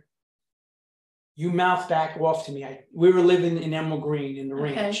teenager. You mouthed back off to me. We were living in Emerald Green in the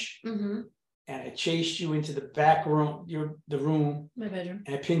ranch, and I chased you into the back room, the room, my bedroom,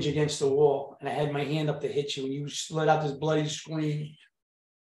 and I pinned you against the wall, and I had my hand up to hit you, and you let out this bloody scream.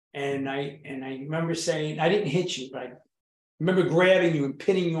 And I remember saying, I didn't hit you, but I remember grabbing you and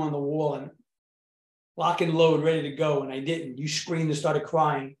pinning you on the wall and lock and load, ready to go, and I didn't. You screamed and started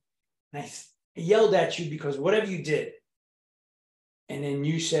crying, and I yelled at you because whatever you did, and then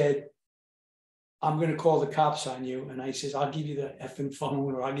you said, I'm going to call the cops on you. And I says, I'll give you the effing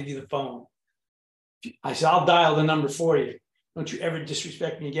phone, or I'll give you the phone. I said, I'll dial the number for you. Don't you ever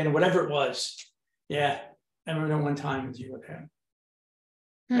disrespect me again, or whatever it was. Yeah. I remember that one time with you. Okay.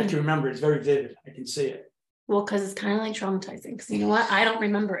 I can remember. It's very vivid. I can see it. Well, because it's kind of like traumatizing. Because you know what? I don't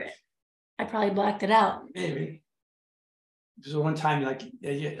remember it. I probably blacked it out. Maybe. There's one time, like,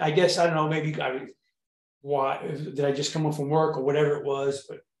 I guess, I don't know, maybe why did I just come home from work or whatever it was,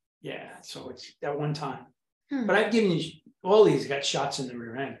 but yeah, so it's that one time. But I've given you, all these got shots in the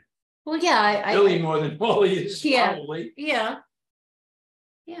rear end. Well, yeah, really more than all these, yeah, probably. Yeah.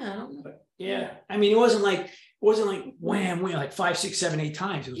 Yeah, I don't know. But yeah, I mean, it wasn't like wham, like 5, 6, 7, 8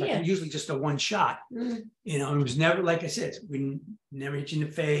 times. It was like usually just a one shot. You know, it was never, like I said, we never hit you in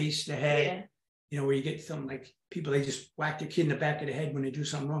the face, the head. Yeah. You know, where you get something like people, they just whack their kid in the back of the head when they do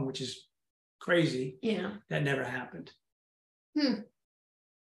something wrong, which is crazy. Yeah, that never happened.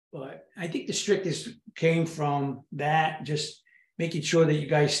 But I think the strictest came from that, just making sure that you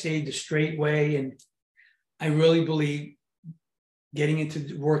guys stayed the straight way. And I really believe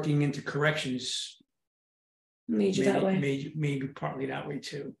working into corrections made you that way. Made you partly that way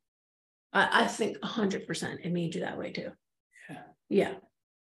too. I think 100% it made you that way too. Yeah. Yeah.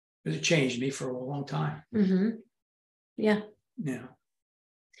 Because it changed me for a long time. Yeah. Yeah.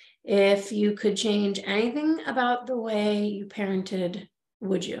 If you could change anything about the way you parented,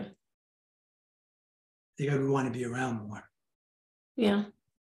 would you? I think I would want to be around more. Yeah.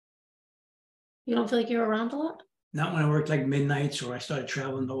 You don't feel like you're around a lot? Not when I worked like midnights or I started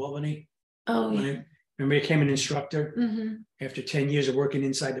traveling to Albany. Oh, yeah. Remember, I became an instructor after 10 years of working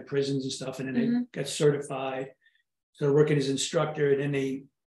inside the prisons and stuff. And then I got certified. Started working as instructor. And then they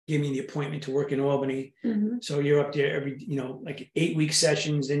gave me the appointment to work in Albany. So you're up there every, like 8-week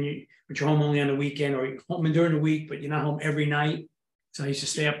sessions. Then you're home only on the weekend, or you're home during the week, but you're not home every night. So I used to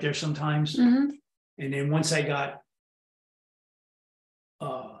stay up there sometimes. And then once I got,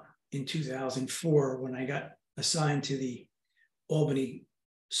 in 2004, when I got assigned to the Albany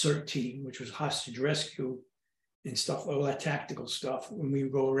CERT team, which was hostage rescue and stuff, all that tactical stuff, when we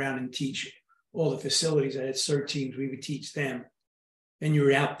would go around and teach all the facilities that had CERT teams, we would teach them. And you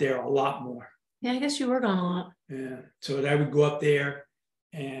were out there a lot more. Yeah, I guess you were gone a lot. Yeah. So I would go up there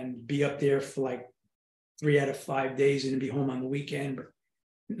and be up there for like 3 out of 5 days and then be home on the weekend, but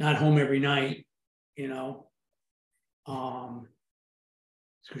not home every night, because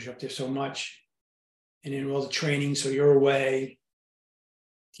you're up there so much. And then all the training, so you're away.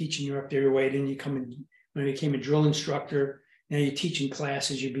 teaching, you're up there your way. Then you come in, when I became a drill instructor, now you're teaching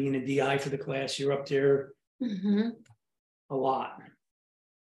classes, you're being a DI for the class, you're up there a lot.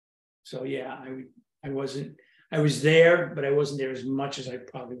 So yeah, I was there, but I wasn't there as much as I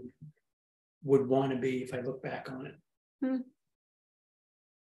probably would want to be if I look back on it.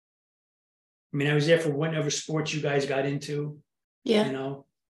 I mean, I was there for whatever sports you guys got into. Yeah. You know,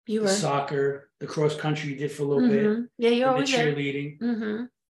 you were. The soccer, the cross country you did for a little bit. Yeah, you're always the cheerleading.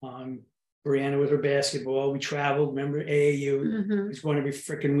 Brianna with her basketball. We traveled, remember AAU. It was going every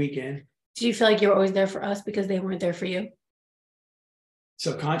freaking weekend. Did you feel like you were always there for us because they weren't there for you?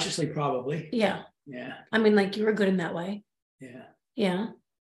 Subconsciously, probably. Yeah. Yeah. I mean, like you were good in that way. Yeah. Yeah.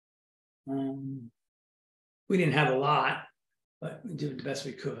 We didn't have a lot, but we did the best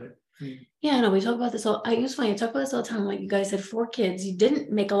we could. Yeah, no, we talk about this all. I used to talk about this all the time. Like you guys had 4 kids. You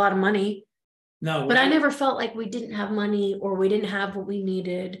didn't make a lot of money. No, but I never felt like we didn't have money or we didn't have what we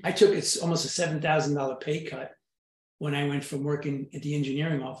needed. I took almost a $7,000 pay cut when I went from working at the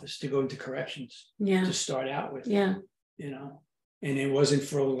engineering office to go into corrections. Yeah. To start out with. Yeah. You know, and it wasn't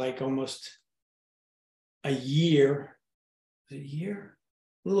for like almost a year. Was it a year?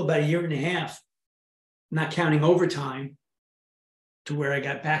 A little about a year and a half, not counting overtime, to where I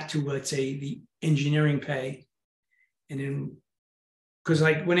got back to, let's say, the engineering pay. And then, because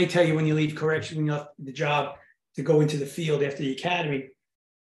like when they tell you when you leave correction, when you left the job to go into the field after the academy,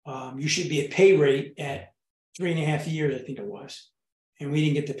 you should be at pay rate at 3.5 years, I think it was. And we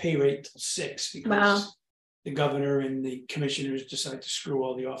didn't get the pay rate till 6 because the governor and the commissioners decided to screw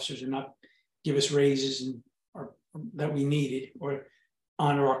all the officers and not give us raises and that we needed or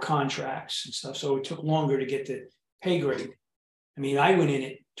honor our contracts and stuff. So it took longer to get the pay grade. I mean, I went in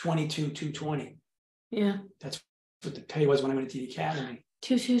at 22,220. Yeah. That's what the pay was when I went into the academy.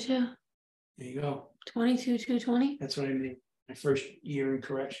 222. There you go. 22,220. That's what I made my first year in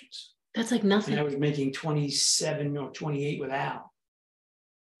corrections. That's like nothing. And I was making 27 or 28 with Al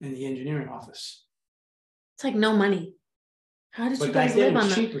in the engineering office. It's like no money. How did you guys live on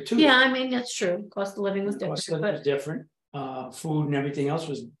that? Cheaper too. Yeah, I mean that's true. Cost of living was different. Cost of living was different. Food and everything else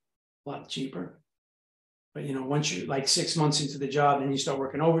was a lot cheaper. But you know, once you like 6 months into the job, then you start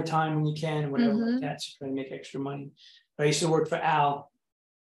working overtime when you can, and whatever like that, to try to make extra money. But I used to work for Al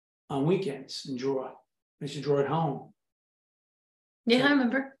on weekends and draw. I used to draw at home. Yeah, so, I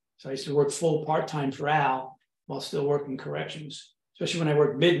remember. So I used to work full part-time for Al while still working corrections. Especially when I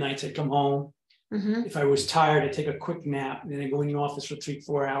worked midnights, I'd come home. If I was tired, I'd take a quick nap, and then I'd go in the office for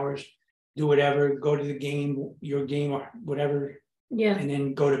 3-4 hours, do whatever, go to the game, your game or whatever. Yeah. And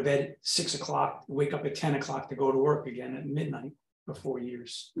then go to bed at 6 o'clock, wake up at 10 o'clock to go to work again at midnight for 4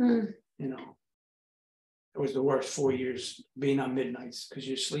 years. You know, it was the worst 4 years being on midnights because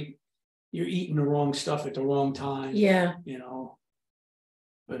you're eating the wrong stuff at the wrong time. Yeah. You know,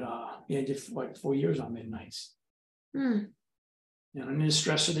 but yeah, I did like 4 years on midnights. You know, and the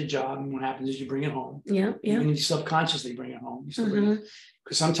stress of the job, and what happens is you bring it home. Yeah, yeah. And you subconsciously bring it home.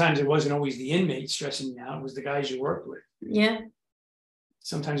 Because sometimes it wasn't always the inmates stressing you out; it was the guys you worked with. Yeah.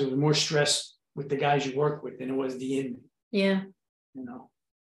 Sometimes it was more stress with the guys you worked with than it was the inmate. Yeah. You know.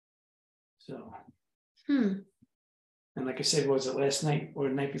 So. And like I said, was it last night or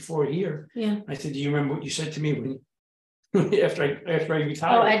the night before here? Yeah. I said, "Do you remember what you said to me when after I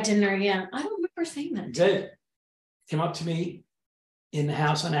retired?" Oh, at dinner. Yeah, I don't remember saying that. You did. Came up to me in the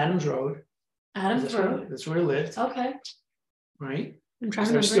house on Adams Road. Adams Road. That's where I lived. Okay. Right. I'm trying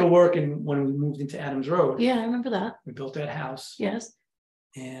to remember. I was still working when we moved into Adams Road. Yeah, I remember that. We built that house. Yes.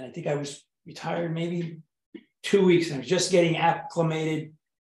 And I think I was retired maybe 2 weeks. And I was just getting acclimated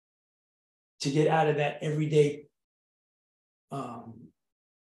to get out of that everyday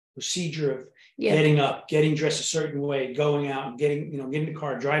procedure of getting up, getting dressed a certain way, going out, getting in the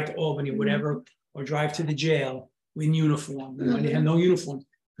car, drive to Albany, whatever, or drive to the jail in uniform. And I didn't have no uniform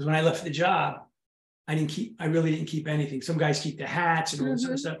because when I left the job, I really didn't keep anything. Some guys keep the hats and all this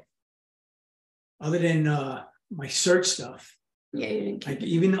other stuff. Other than my search stuff. Yeah, you didn't keep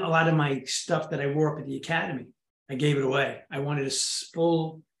even a lot of my stuff that I wore up at the academy, I gave it away. I wanted a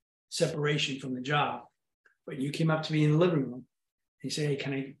full separation from the job. But you came up to me in the living room and you said, "Hey,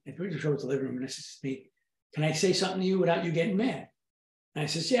 can I put your show to the living room?" And I said to me, "Can I say something to you without you getting mad?" And I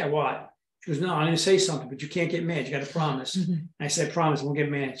says, "Yeah, what?" She goes, "No, I'm going to say something, but you can't get mad. You got to promise." And I said, "I promise, I won't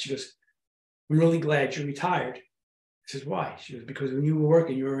get mad." She goes, "I'm really glad you're retired." I says, "Why?" She goes, "Because when you were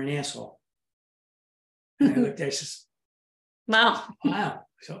working, you were an asshole." And I looked at her, I says, "Wow."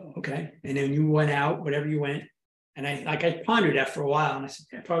 So, okay. And then you went out, whatever you went. And I pondered that for a while. And I said,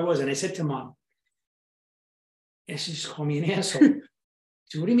 "Yeah, probably was." And I said to Mom, "Yeah, she just called me an asshole."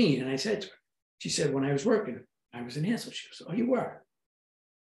 She said, "What do you mean?" And I said to her, she said, "When I was working, I was an asshole." She goes, "Oh, you were?"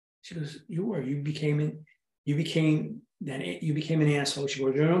 She goes, you became an asshole. She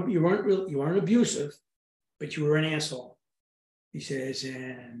goes, you weren't abusive, but you were an asshole. He says,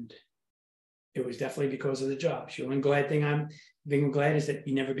 and it was definitely because of the job. The only thing I'm glad is that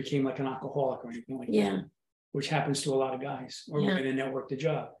you never became like an alcoholic or anything like that, which happens to a lot of guys or women that work the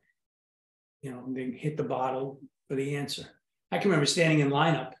job. You know, they hit the bottle for the answer. I can remember standing in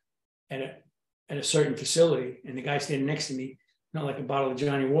lineup at a certain facility, and the guy standing next to me, not like a bottle of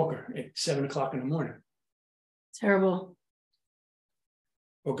Johnny Walker at 7 o'clock in the morning. Terrible.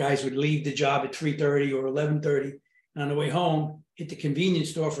 Or guys would leave the job at 3:30 or 11:30, and on the way home, hit the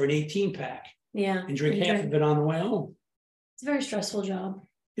convenience store for an 18-pack. Yeah. And drink half of it on the way home. It's a very stressful job.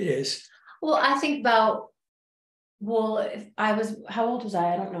 It is. Well, I think about, if I was, how old was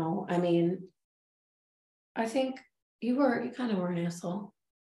I? I don't know. I mean, I think you kind of were an asshole.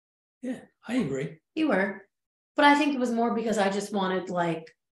 Yeah, I agree. You were. But I think it was more because I just wanted I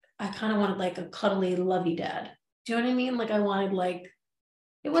kind of wanted like a cuddly, lovey dad. Do you know what I mean? Like I wanted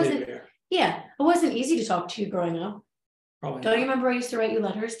it wasn't, it wasn't easy to talk to you growing up. Probably Don't you remember I used to write you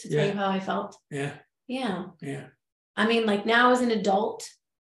letters to tell you how I felt? Yeah. Yeah. Yeah. I mean, now as an adult,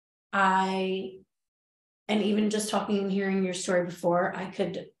 and even just talking and hearing your story before, I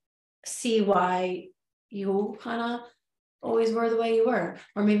could see why you kind of always were the way you were,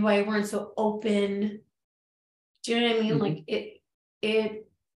 or maybe why you weren't so open. Do you know what I mean? Mm-hmm. Like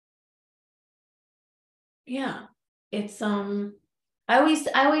it's I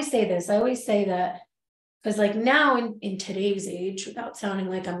always say this. I always say that because now in today's age, without sounding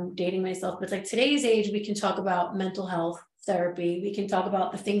like I'm dating myself, but today's age, we can talk about mental health therapy. We can talk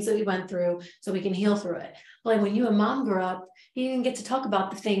about the things that we went through so we can heal through it. But when you and mom grew up, you didn't get to talk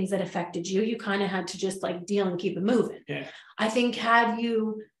about the things that affected you. You kind of had to just deal and keep it moving. Yeah. I think had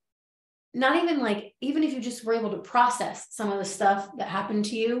you not even even if you just were able to process some of the stuff that happened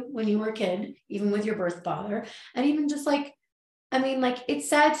to you when you were a kid, even with your birth father, and even just it's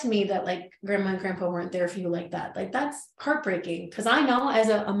sad to me that grandma and grandpa weren't there for you like that. That's heartbreaking because I know as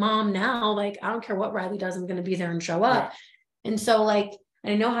a mom now, I don't care what Riley does, I'm going to be there and show up. Right. And so I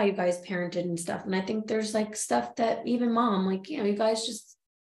know how you guys parented and stuff. And I think there's stuff that even mom, you guys just,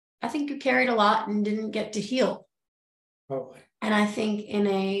 I think you carried a lot and didn't get to heal. Probably. And I think in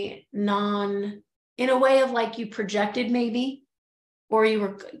a way of you projected maybe, or you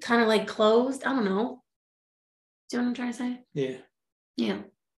were kind of closed. I don't know. Do you know what I'm trying to say? Yeah. Yeah.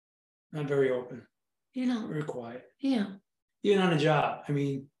 Not very open. Very quiet. Yeah. Even on a job. I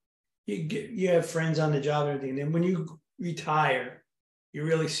mean, you have friends on the job and everything. And then when you retire, you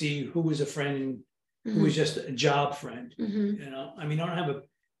really see who was a friend and who was just a job friend. Mm-hmm. I mean, I don't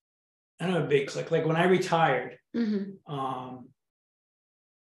have a big clique. Like when I retired,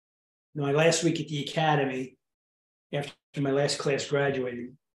 my last week at the academy, after my last class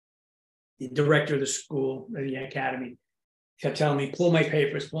graduating, the director of the school, the academy, kept telling me, pull my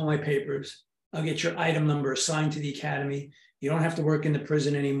papers. I'll get your item number assigned to the academy. You don't have to work in the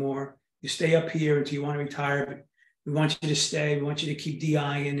prison anymore. You stay up here until you want to retire, but we want you to stay. We want you to keep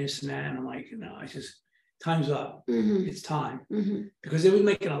DI and this and that. And I'm like, no, time's up. Mm-hmm. It's time. Mm-hmm. Because they were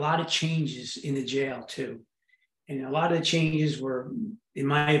making a lot of changes in the jail too. And a lot of the changes were, in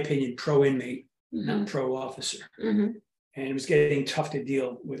my opinion, pro-inmate, not pro-officer. Mm-hmm. And it was getting tough to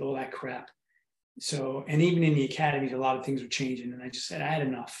deal with all that crap. So, and even in the academies, a lot of things were changing. And I just said, I had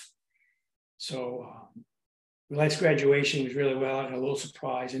enough. So the last graduation was really well. I got a little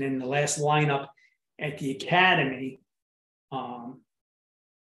surprise. And then the last lineup at the academy,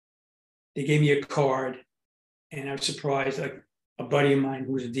 they gave me a card. And I was surprised, a buddy of mine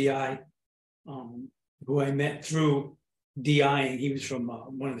who was a DI, who I met through DI, and he was from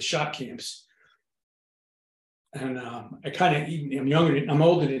one of the shop camps. And I'm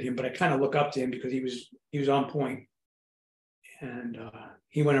older than him, but I kind of look up to him because he was on point. And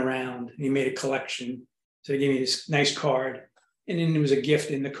he went around and he made a collection. So he gave me this nice card, and then there was a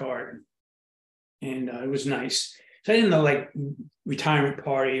gift in the card, and it was nice. So I didn't know retirement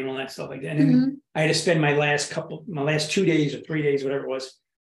party and all that stuff like that. And I had to spend my last 2 days or 3 days, whatever it was,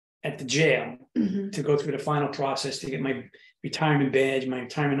 at the jail to go through the final process to get my retirement badge, my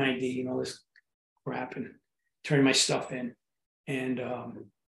retirement ID, and all this crap, and turn my stuff in. And a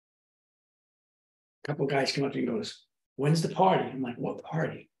couple of guys came up to me and goes, "When's the party?" I'm like, "What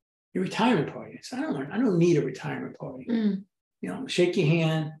party?" "Your retirement party." I said, I don't need a retirement party. Shake your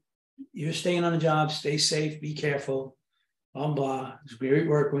hand. You're staying on the job. Stay safe. Be careful. Blah, blah. It's great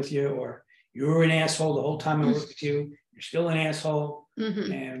working with you. Or you were an asshole the whole time I worked with you. You're still an asshole.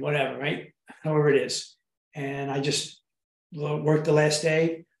 And whatever, right? However it is. And I just worked the last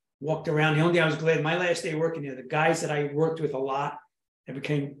day, walked around. The only thing I was glad, my last day working there, the guys that I worked with a lot, that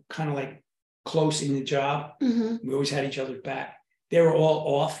became kind of like close in the job. Mm-hmm. We always had each other's back. They were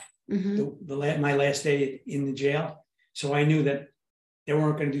all off Mm-hmm. my last day in the jail. So I knew that they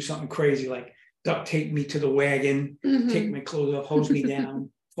weren't going to do something crazy like duct tape me to the wagon, take my clothes off, hose me down,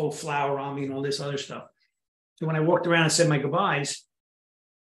 full flour on me, and all this other stuff. So when I walked around and said my goodbyes,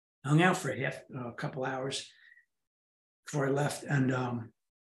 I hung out for a couple hours before I left. And a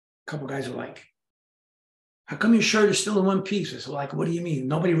couple guys were like, how come your shirt is still in one piece? I was like, what do you mean?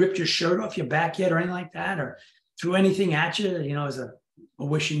 Nobody ripped your shirt off your back yet or anything like that? Or threw anything at you, as a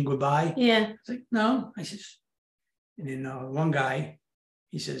wishing goodbye? Yeah. It's like, no. I says, and then one guy,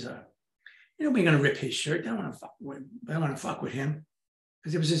 he says, we're going to rip his shirt. I don't want to fuck with him.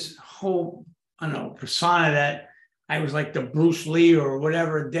 Because it was this whole, I don't know, persona that I was like the Bruce Lee or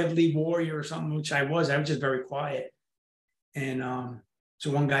whatever, deadly warrior or something, which I was. I was just very quiet. And so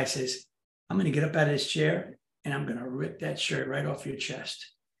one guy says, I'm going to get up out of this chair and I'm going to rip that shirt right off your chest.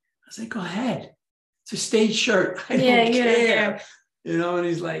 I was like, go ahead. It's a stage shirt. I don't care. And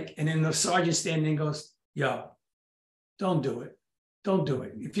he's like, and then the sergeant standing and goes, yo, don't do it. Don't do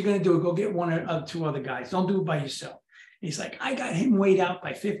it. If you're going to do it, go get one or two other guys. Don't do it by yourself. And he's like, I got him weighed out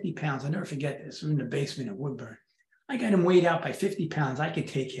by 50 pounds. I'll never forget this. We're in the basement at Woodburn. I got him weighed out by 50 pounds. I could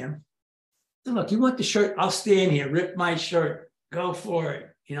take him. So look, you want the shirt? I'll stand here, rip my shirt, go for it.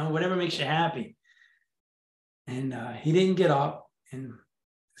 Whatever makes you happy. And he didn't get up. And the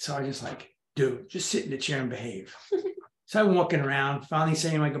sergeant's like, dude, just sit in the chair and behave. So I'm walking around, finally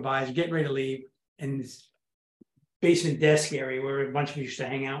saying my goodbyes, getting ready to leave. And this basement desk area where a bunch of us used to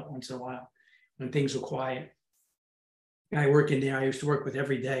hang out once in a while when things were quiet. Guy working there, I used to work with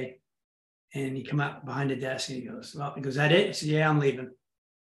every day. And he come out behind the desk and he goes, well, is that it? I said, yeah, I'm leaving.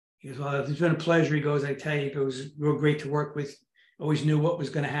 He goes, well, it's been a pleasure. He goes, I tell you, it goes real great to work with. Always knew what was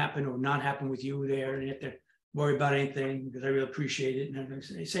going to happen or not happen with you there. And you have to worry about anything because I really appreciate it. And I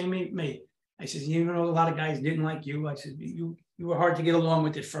said, same me. I said, a lot of guys didn't like you. I said, you were hard to get along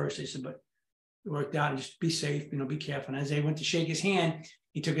with at first. I said, but it worked out. And just be safe, be careful. And as I went to shake his hand,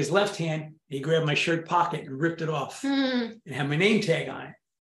 he took his left hand, and he grabbed my shirt pocket and ripped it off and had my name tag on it.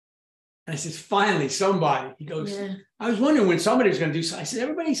 And I said, finally, somebody. He goes, I was wondering when somebody was going to do something. I said,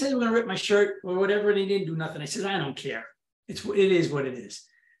 everybody said they were going to rip my shirt or whatever, and he didn't do nothing. I said, I don't care. It is what it is.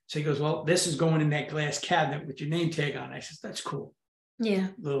 So he goes, well, this is going in that glass cabinet with your name tag on. I said, that's cool. Yeah.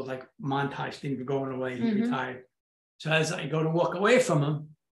 Little like montage thing for going away. He retired. So as I go to walk away from him,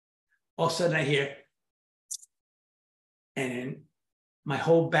 all of a sudden I hear, and then my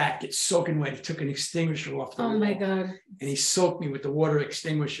whole back gets soaking wet. He took an extinguisher off the wall. My God. And he soaked me with the water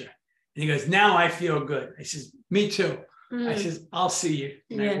extinguisher. And he goes, now I feel good. I says, me too. I says, I'll see you.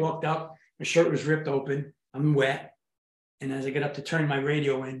 And I walked up, my shirt was ripped open. I'm wet. And as I get up to turn my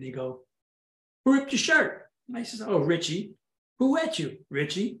radio in, they go, who ripped your shirt? And I says, oh, Richie. Who wet you?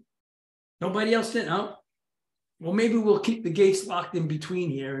 Richie. Nobody else did? Oh, well, maybe we'll keep the gates locked in between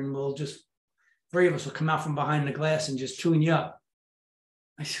here and we'll just, three of us will come out from behind the glass and just tune you up.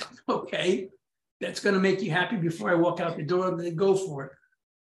 I said, okay, that's going to make you happy before I walk out the door. They go for it.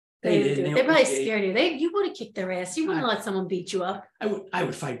 They didn't. They probably scared you. You would have kicked their ass. You wouldn't let someone beat you up. I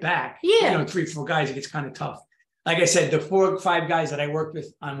would fight back. Yeah. 3, 4 guys, it gets kind of tough. Like I said, the 4 or 5 guys that I worked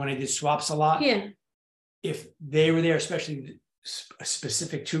with on when I did swaps a lot. Yeah. If they were there, especially a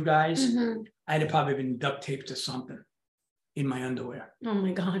specific 2 guys, I'd have probably been duct taped to something in my underwear. Oh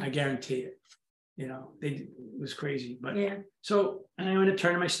my God. I guarantee it. It was crazy. But so, and I ended up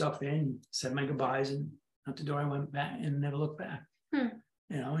turning my stuff in, said my goodbyes, and out the door I went back and never looked back.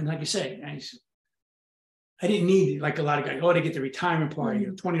 And like I said, I didn't need, like a lot of guys, to get the retirement party,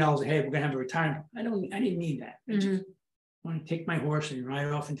 $20 a head, we're gonna have a retirement. I didn't need that. I just want to take my horse and ride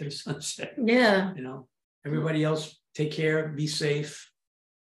off into the sunset. Yeah. Everybody else, take care, be safe,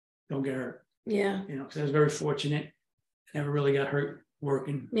 don't get hurt. Yeah. Because I was very fortunate. I never really got hurt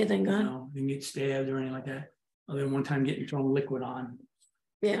working. Yeah, thank God. Didn't get stabbed or anything like that. Other than one time getting thrown liquid on.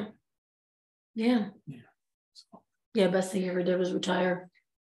 Yeah. Yeah. Yeah. So. Yeah, best thing I ever did was retire.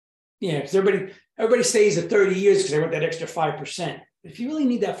 Yeah, because everybody stays at 30 years because they want that extra 5%. If you really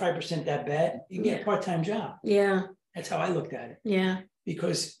need that 5% that bad, you can get a part-time job. Yeah. That's how I looked at it. Yeah.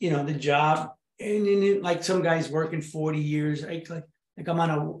 Because, the job, and like some guys working 40 years, like I'm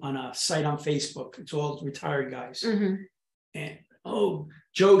on a site on Facebook. It's all retired guys. And,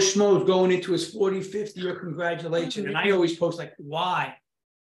 Joe Schmo's going into his 45th year, congratulations. And I always post like, why?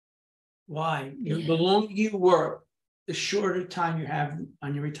 Why? The longer you work, the shorter time you have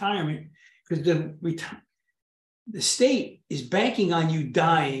on your retirement, because the state is banking on you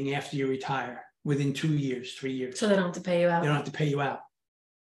dying after you retire within 2 years, 3 years. So they don't have to pay you out. They don't have to pay you out.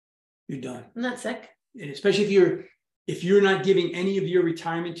 You're done. I'm not sick. And especially if you're if you're not giving any of your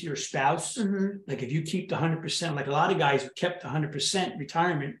retirement to your spouse, like if you keep the 100%, like a lot of guys who kept 100%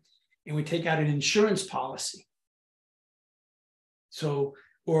 retirement, and we take out an insurance policy. So,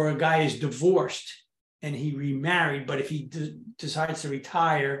 or a guy is divorced and he remarried, but if he decides to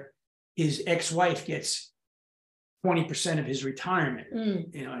retire, his ex-wife gets 20% of his retirement,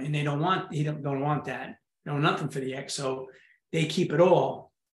 you know, and they don't want that. They don't want nothing for the ex. So they keep it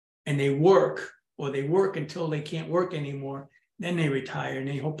all and they work, or they work until they can't work anymore. Then they retire, and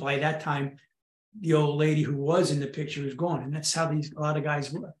they hope by that time the old lady who was in the picture is gone. And that's how a lot of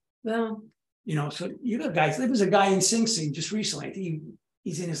guys work. Well, you know, so you know, guys, there was a guy in Sing Sing just recently. I think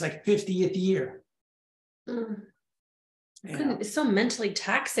he's in his like 50th year. It's so mentally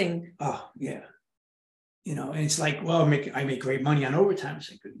taxing. Oh, yeah. You know, and it's like, well, I make great money on overtime.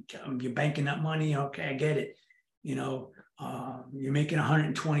 It's like, you're banking that money. Okay, I get it. You know, you're making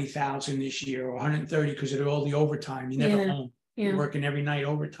 120,000 this year or 130 because of all the overtime. You're never home. You're working every night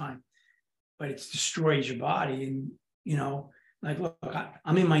overtime, but it destroys your body. And, you know, like, look,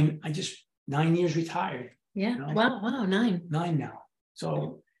 I just 9 years retired. Yeah. You know? Wow. 9 now.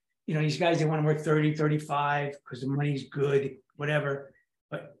 So, you know, these guys, they want to work 30, 35 because the money's good, whatever.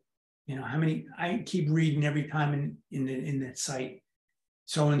 But, you know, I keep reading every time in that site,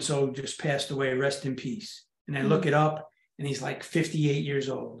 so-and-so just passed away, rest in peace. And I look it up and he's like 58 years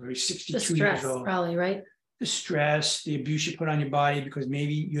old or he's 62 years old. Probably, right? The stress, the abuse you put on your body because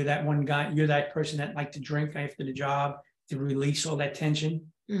maybe you're that one guy, you're that person that liked to drink after the job to release all that tension,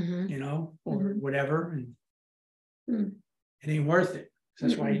 you know, or whatever. And it ain't worth it. So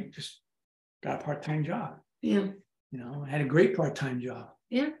that's why I just got a part-time job. Yeah. You know, I had a great part-time job.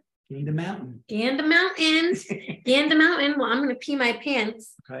 Yeah. Gained a mountain. Gained a mountain. Gained a mountain. Well, I'm going to pee my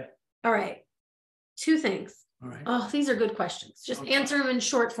pants. Okay. All right. 2 things. All right. Oh, these are good questions. Just answer them in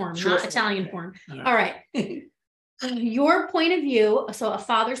short form, not Italian form. All right. Your point of view. So a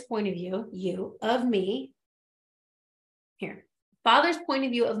father's point of view, you, of me. Here. Father's point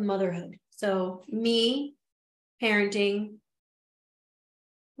of view of motherhood. So me, parenting.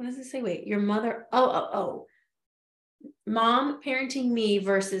 What does it say? Wait, your mother. Oh. Mom parenting me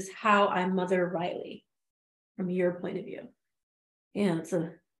versus how I mother Riley from your point of view. Yeah,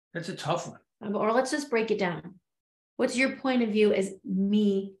 that's a tough one. Or let's just break it down. What's your point of view as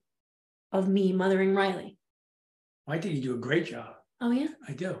me mothering Riley? I think you do a great job. Oh yeah,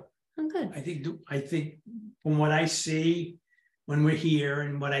 I do. I'm good. I think from what I see when we're here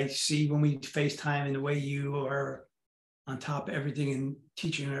and what I see when we FaceTime and the way you are on top of everything and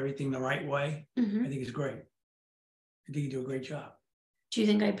teaching everything the right way, I think it's great. I think you do a great job. Do you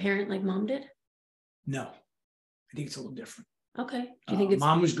think I parent like mom did? No, I think it's a little different. Okay. Do you think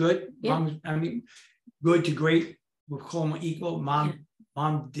mom was good? Yeah. Good to great. We'll call them equal.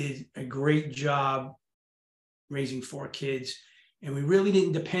 Mom did a great job raising 4 kids, and we really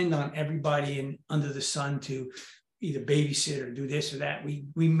didn't depend on everybody under the sun to either babysit or do this or that. We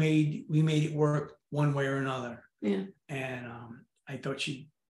made it work one way or another. Yeah. And I thought she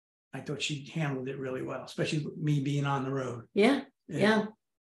handled it really well, especially me being on the road. Yeah. So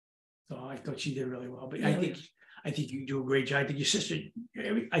I thought she did really well. But yeah, I think you do a great job. I think your sister.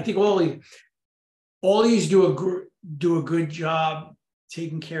 I think all these do a good job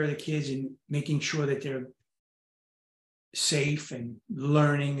taking care of the kids and making sure that they're safe and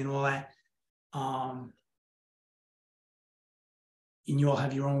learning and all that. And you all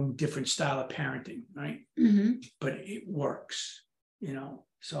have your own different style of parenting, right? But it works, you know.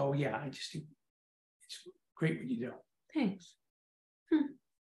 So yeah, I just think it's great what you do. Thanks.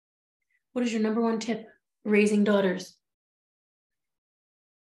 What is your number 1 tip raising daughters?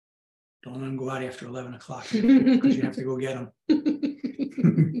 Don't let them go out after 11 o'clock because you have to go get them.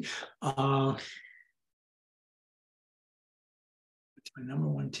 It's my number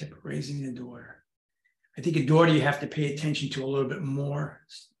 1 tip raising a daughter. I think a daughter you have to pay attention to a little bit more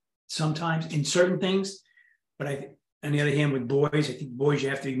sometimes in certain things, but on the other hand, with boys, I think boys you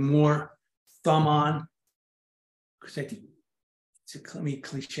have to be more thumb on, because I think it's a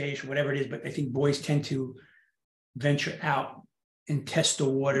cliche or whatever it is, but I think boys tend to venture out and test the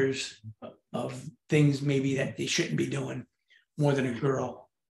waters of things maybe that they shouldn't be doing more than a girl.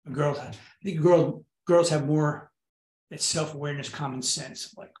 I think girls have more that self-awareness, common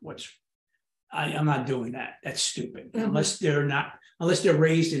sense, like I'm not doing that. That's stupid. Unless they're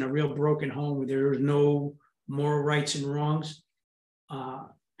raised in a real broken home where there is no moral rights and wrongs. I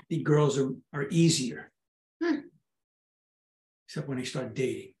think girls are easier. Except when they start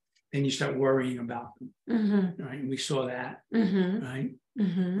dating. Then you start worrying about them. Right? And we saw that. Right?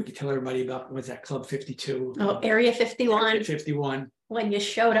 We could tell everybody about what's that, Club 52. Oh, Area 51. Area 51. When you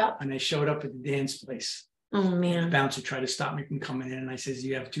showed up. And I showed up at the dance place. Oh And the man. bouncer tried to stop me from coming in. And I says,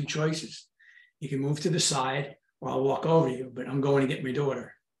 you have two choices. You can move to the side or I'll walk over you, but I'm going to get my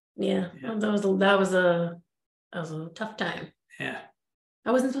daughter. Yeah. Yeah. Well, that was a tough time. Yeah.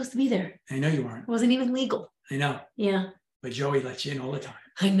 I wasn't supposed to be there. I know you weren't. It wasn't even legal. I know. Yeah. But Joey lets you in all the time.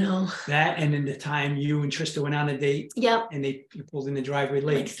 I know. That and then the time you and Trista went on a date. Yep. And you pulled in the driveway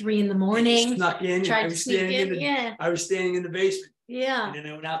late. Like 3 a.m. Snuck in. Tried to sneak in. Yeah. I was standing in the basement. Yeah. And then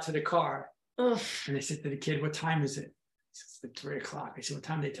I went out to the car. Oof. And I said to the kid, what time is it? He said, it's like 3 o'clock. I said, what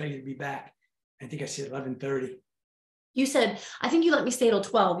time did they tell you to be back? I think I said 11:30. You said, I think you let me stay till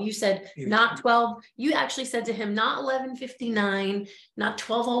 12. You said not 12. You actually said to him, not 11:59, not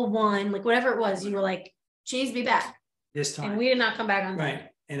 12:01, like whatever it was. You were like, she needs to be back. This time. And we did not come back on time. Right.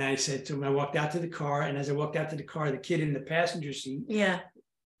 And I said to him, I walked out to the car. And as I walked out to the car, the kid in the passenger seat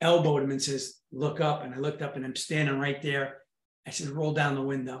elbowed him and says, look up. And I looked up and I'm standing right there. I said, roll down the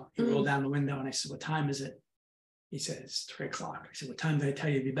window. He rolled down the window and I said, what time is it? He said, it's 3 o'clock. I said, what time did I tell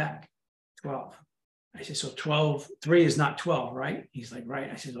you to be back? 12. I said, so 3 is not 12, right? He's like, right.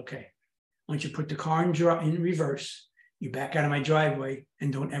 I said, okay. Why don't you put the car in reverse, you back out of my driveway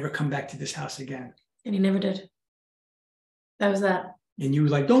and don't ever come back to this house again. And he never did. That was that. And you were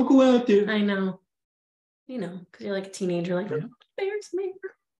like, don't go out there. I know. You know, because you're like a teenager, like, there's me.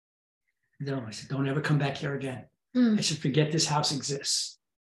 No, I said, don't ever come back here again. I said, forget this house exists.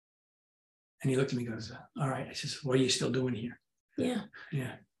 And he looked at me and goes, all right. I said, what are you still doing here? Yeah.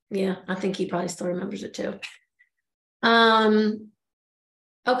 Yeah. Yeah. I think he probably still remembers it too.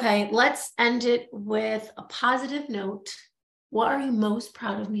 Okay. Let's end it with a positive note. What are you most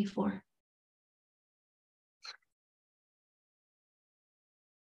proud of me for?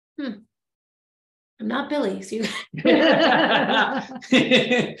 I'm not Billy. So you...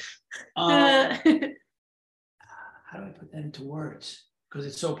 How do I put that into words? Because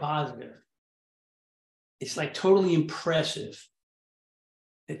it's so positive. It's like totally impressive.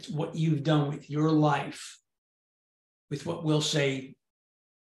 It's what you've done with your life, with what we'll say,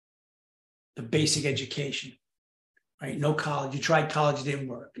 the basic education, right? No college. You tried college, it didn't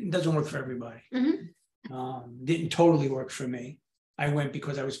work. It doesn't work for everybody. Didn't totally work for me. I went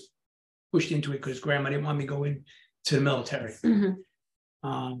because I was pushed into it because grandma didn't want me to go into the military.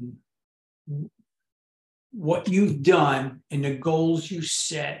 What you've done and the goals you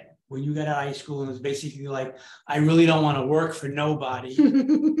set when you got out of high school and it was basically like, I really don't want to work for nobody.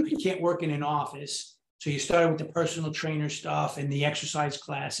 I can't work in an office. So you started with the personal trainer stuff and the exercise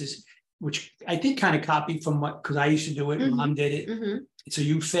classes, which I did kind of copy from because I used to do it, Mom did it. So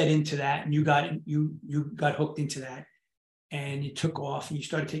you fed into that and you got hooked into that and you took off and you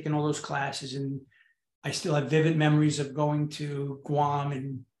started taking all those classes. And I still have vivid memories of going to Guam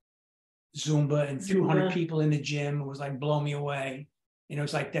and Zumba and 200 people in the gym. It was like, blow me away. And it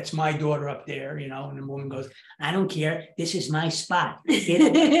was like, that's my daughter up there, you know, and the woman goes, I don't care. This is my spot. But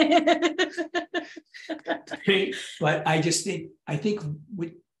I think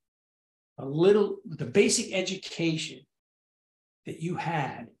with the basic education that you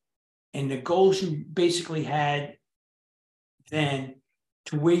had and the goals you basically had then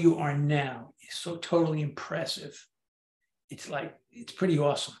to where you are now is so totally impressive. It's like, it's pretty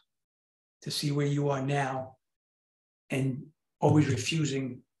awesome to see where you are now and always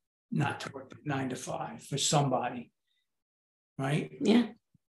refusing not to work 9 to 5 for somebody, right? Yeah.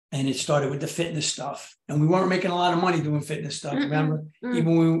 And it started with the fitness stuff. And we weren't making a lot of money doing fitness stuff, remember?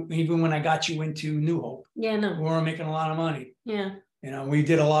 Even when I got you into New Hope. Yeah, no. We weren't making a lot of money. Yeah. You know, we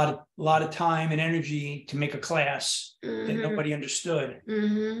did a lot of time and energy to make a class that nobody understood,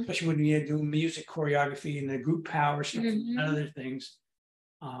 especially when you're doing music choreography and the group power stuff and other things.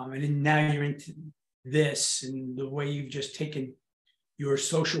 And then now you're into this and the way you've just taken your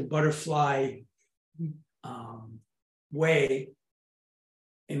social butterfly way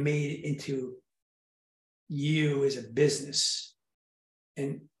and made it into you as a business.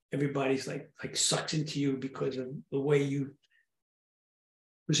 And everybody's like sucks into you because of the way you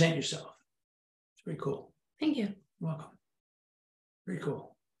present yourself. It's pretty cool. Thank you. You're welcome. Pretty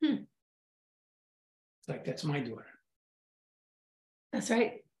cool. It's like, that's my daughter. That's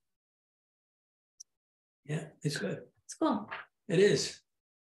right. Yeah, it's good. It's cool. It is.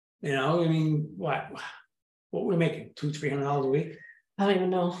 You know, I mean, what we're making $200-300 a week. I don't even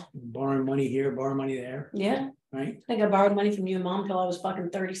know. Borrowing money here, borrowing money there. Yeah. Right. I think I borrowed money from you and Mom till I was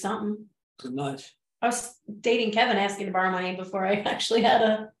fucking 30 something. So much. I was dating Kevin asking to borrow money before I actually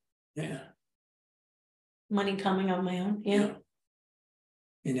had money coming on my own. Yeah.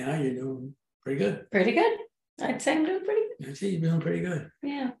 And now you're doing pretty good. Pretty good. I'd say I'm doing pretty good. I'd say you're doing pretty good.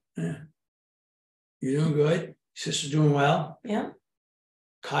 Yeah. Yeah. You're doing good. Sister's doing well. Yeah.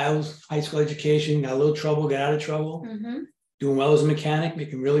 Kyle's high school education, got a little trouble, got out of trouble, doing well as a mechanic,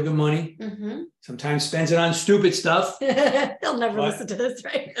 making really good money. Sometimes spends it on stupid stuff. He'll never listen to this,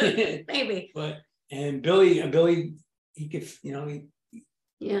 right? Maybe. And Billy, he could,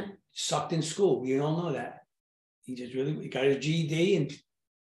 he sucked in school. We all know that. He got his GED, and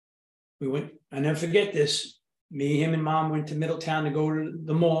we went. I never forget this. Me, him, and Mom went to Middletown to go to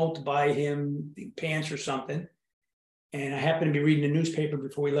the mall to buy him pants or something. And I happened to be reading the newspaper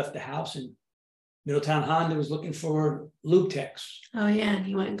before we left the house, and Middletown Honda was looking for lube techs. Oh yeah, and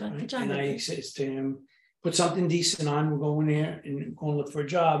he went and got the job. And I says to him, "Put something decent on. We'll go in there and go and look for a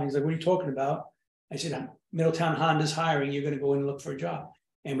job." And he's like, "What are you talking about?" I said, "Middletown Honda's hiring. You're going to go in and look for a job."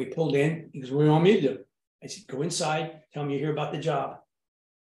 And we pulled in. He goes, "What do you want me to do?" I said, "Go inside. Tell me you hear about the job."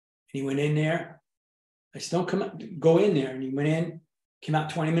 And he went in there. I said, "Don't come out. Go in there." And he went in. Came out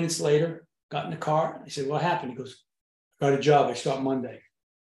 20 minutes later. Got in the car. I said, "What happened?" He goes, "I got a job. I start Monday."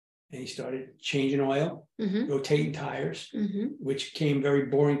 And he started changing oil, rotating tires, which came very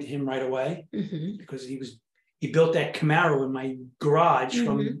boring to him right away because he built that Camaro in my garage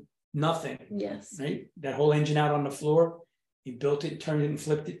from nothing. Yes. Right. That whole engine out on the floor. He built it, turned it, and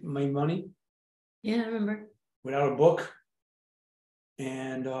flipped it, made money. Yeah, I remember. Without a book.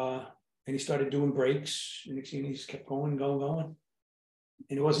 And he started doing brakes, and he just kept going. And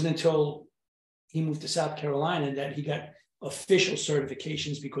it wasn't until he moved to South Carolina that he got official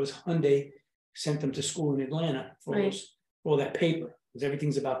certifications, because Hyundai sent them to school in Atlanta for all that paper, because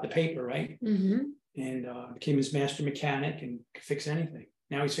everything's about the paper, right? And became his master mechanic and could fix anything.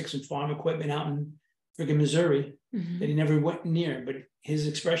 Now he's fixing farm equipment out in friggin' Missouri that he never went near. But his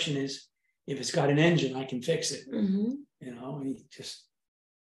expression is, if it's got an engine, I can fix it. And he just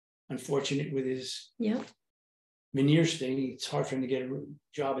unfortunate with his veneers thing. It's hard for him to get a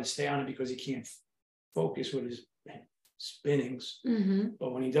job and stay on it because he can't focus with his spinnings.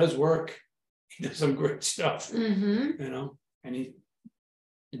 But when he does work, he does some great stuff. And the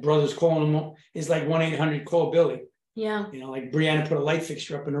brothers calling him, it's like 1-800 call Billy. Yeah. Like Brianna put a light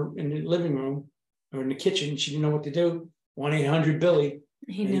fixture up in the living room or in the kitchen. She didn't know what to do. 1-800 Billy.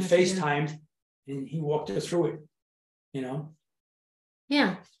 He FaceTimed and he walked her through it.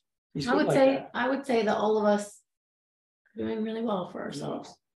 Yeah. I would say that all of us are doing really well for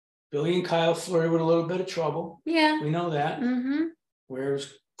ourselves. Billy and Kyle flirted with a little bit of trouble. Yeah. We know that. Where it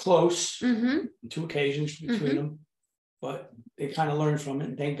was close on 2 occasions between them. But they kind of learned from it.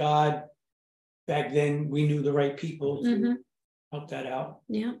 And thank God back then we knew the right people to help that out.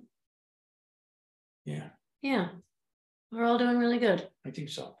 Yeah. Yeah. Yeah. We're all doing really good. I think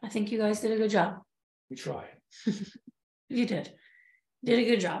so. I think you guys did a good job. We tried. You did. Did a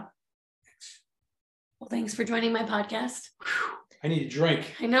good job. Well, thanks for joining my podcast. I need a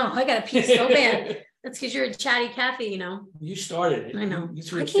drink. I know. I got to pee so bad. That's because you're a chatty Cathy, You started it. I know.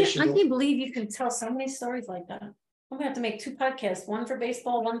 I can't believe you can tell so many stories like that. I'm going to have to make 2 podcasts, one for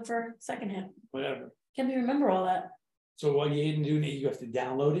baseball, one for second half. Whatever. Can't even remember all that. So what you didn't do, you have to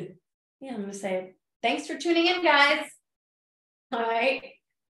download it? Yeah, I'm going to say, thanks for tuning in, guys. All right.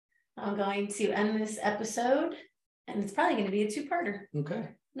 I'm going to end this episode, and it's probably going to be a 2-parter. Okay.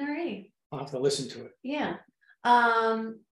 All right. I'll have to listen to it. Yeah.